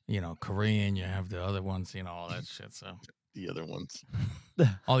 Korean, you have the other ones, all that shit, so. The other ones.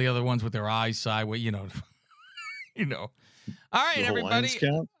 All the other ones with their eyes sideways, All right, the everybody.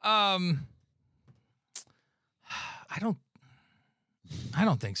 Count? I don't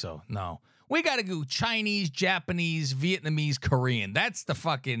think so, no. We got to go Chinese, Japanese, Vietnamese, Korean. That's the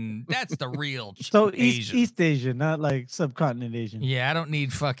real So Asian. East Asian, not like subcontinent Asian. Yeah, I don't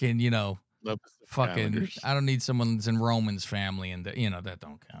need fucking, I don't need someone that's in Roman's family and, that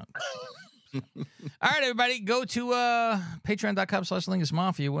don't count. All right, everybody, go to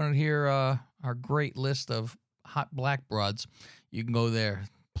patreon.com/LingusMafia. You want to hear our great list of hot black broads, you can go there.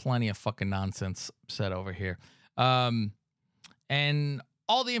 Plenty of fucking nonsense said over here. And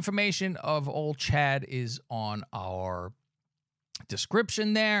all the information of old Chad is on our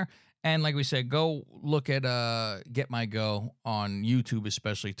description there. And like we said, go look at Get My Go on YouTube,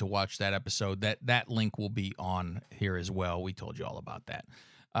 especially to watch that episode. That link will be on here as well. We told you all about that.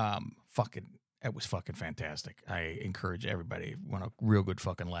 It was fucking fantastic. I encourage everybody, want a real good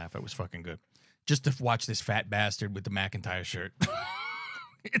fucking laugh. It was fucking good. Just to watch this fat bastard with the McIntyre shirt.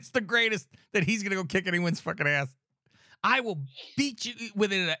 It's the greatest that he's going to go kick anyone's fucking ass. I will beat you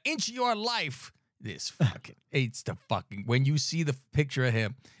within an inch of your life. When you see the picture of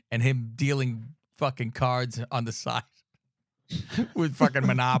him and him dealing fucking cards on the side with fucking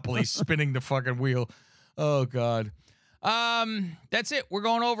Monopoly, spinning the fucking wheel. Oh, God. That's it. We're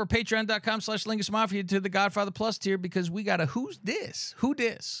going over patreon.com/LingusMafia to the Godfather Plus tier because we got a Who Dis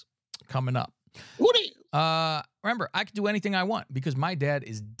coming up. Remember, I can do anything I want because my dad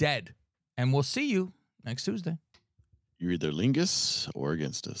is dead. And we'll see you next Tuesday. You're either Lingus or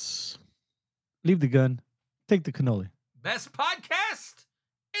against us. Leave the gun. Take the cannoli. Best podcast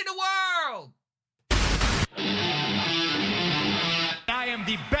in the world. I am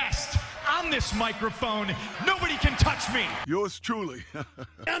the best on this microphone. Nobody can touch me. Yours truly.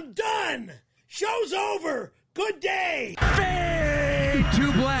 I'm done. Show's over. Good day.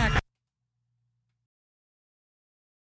 Too black.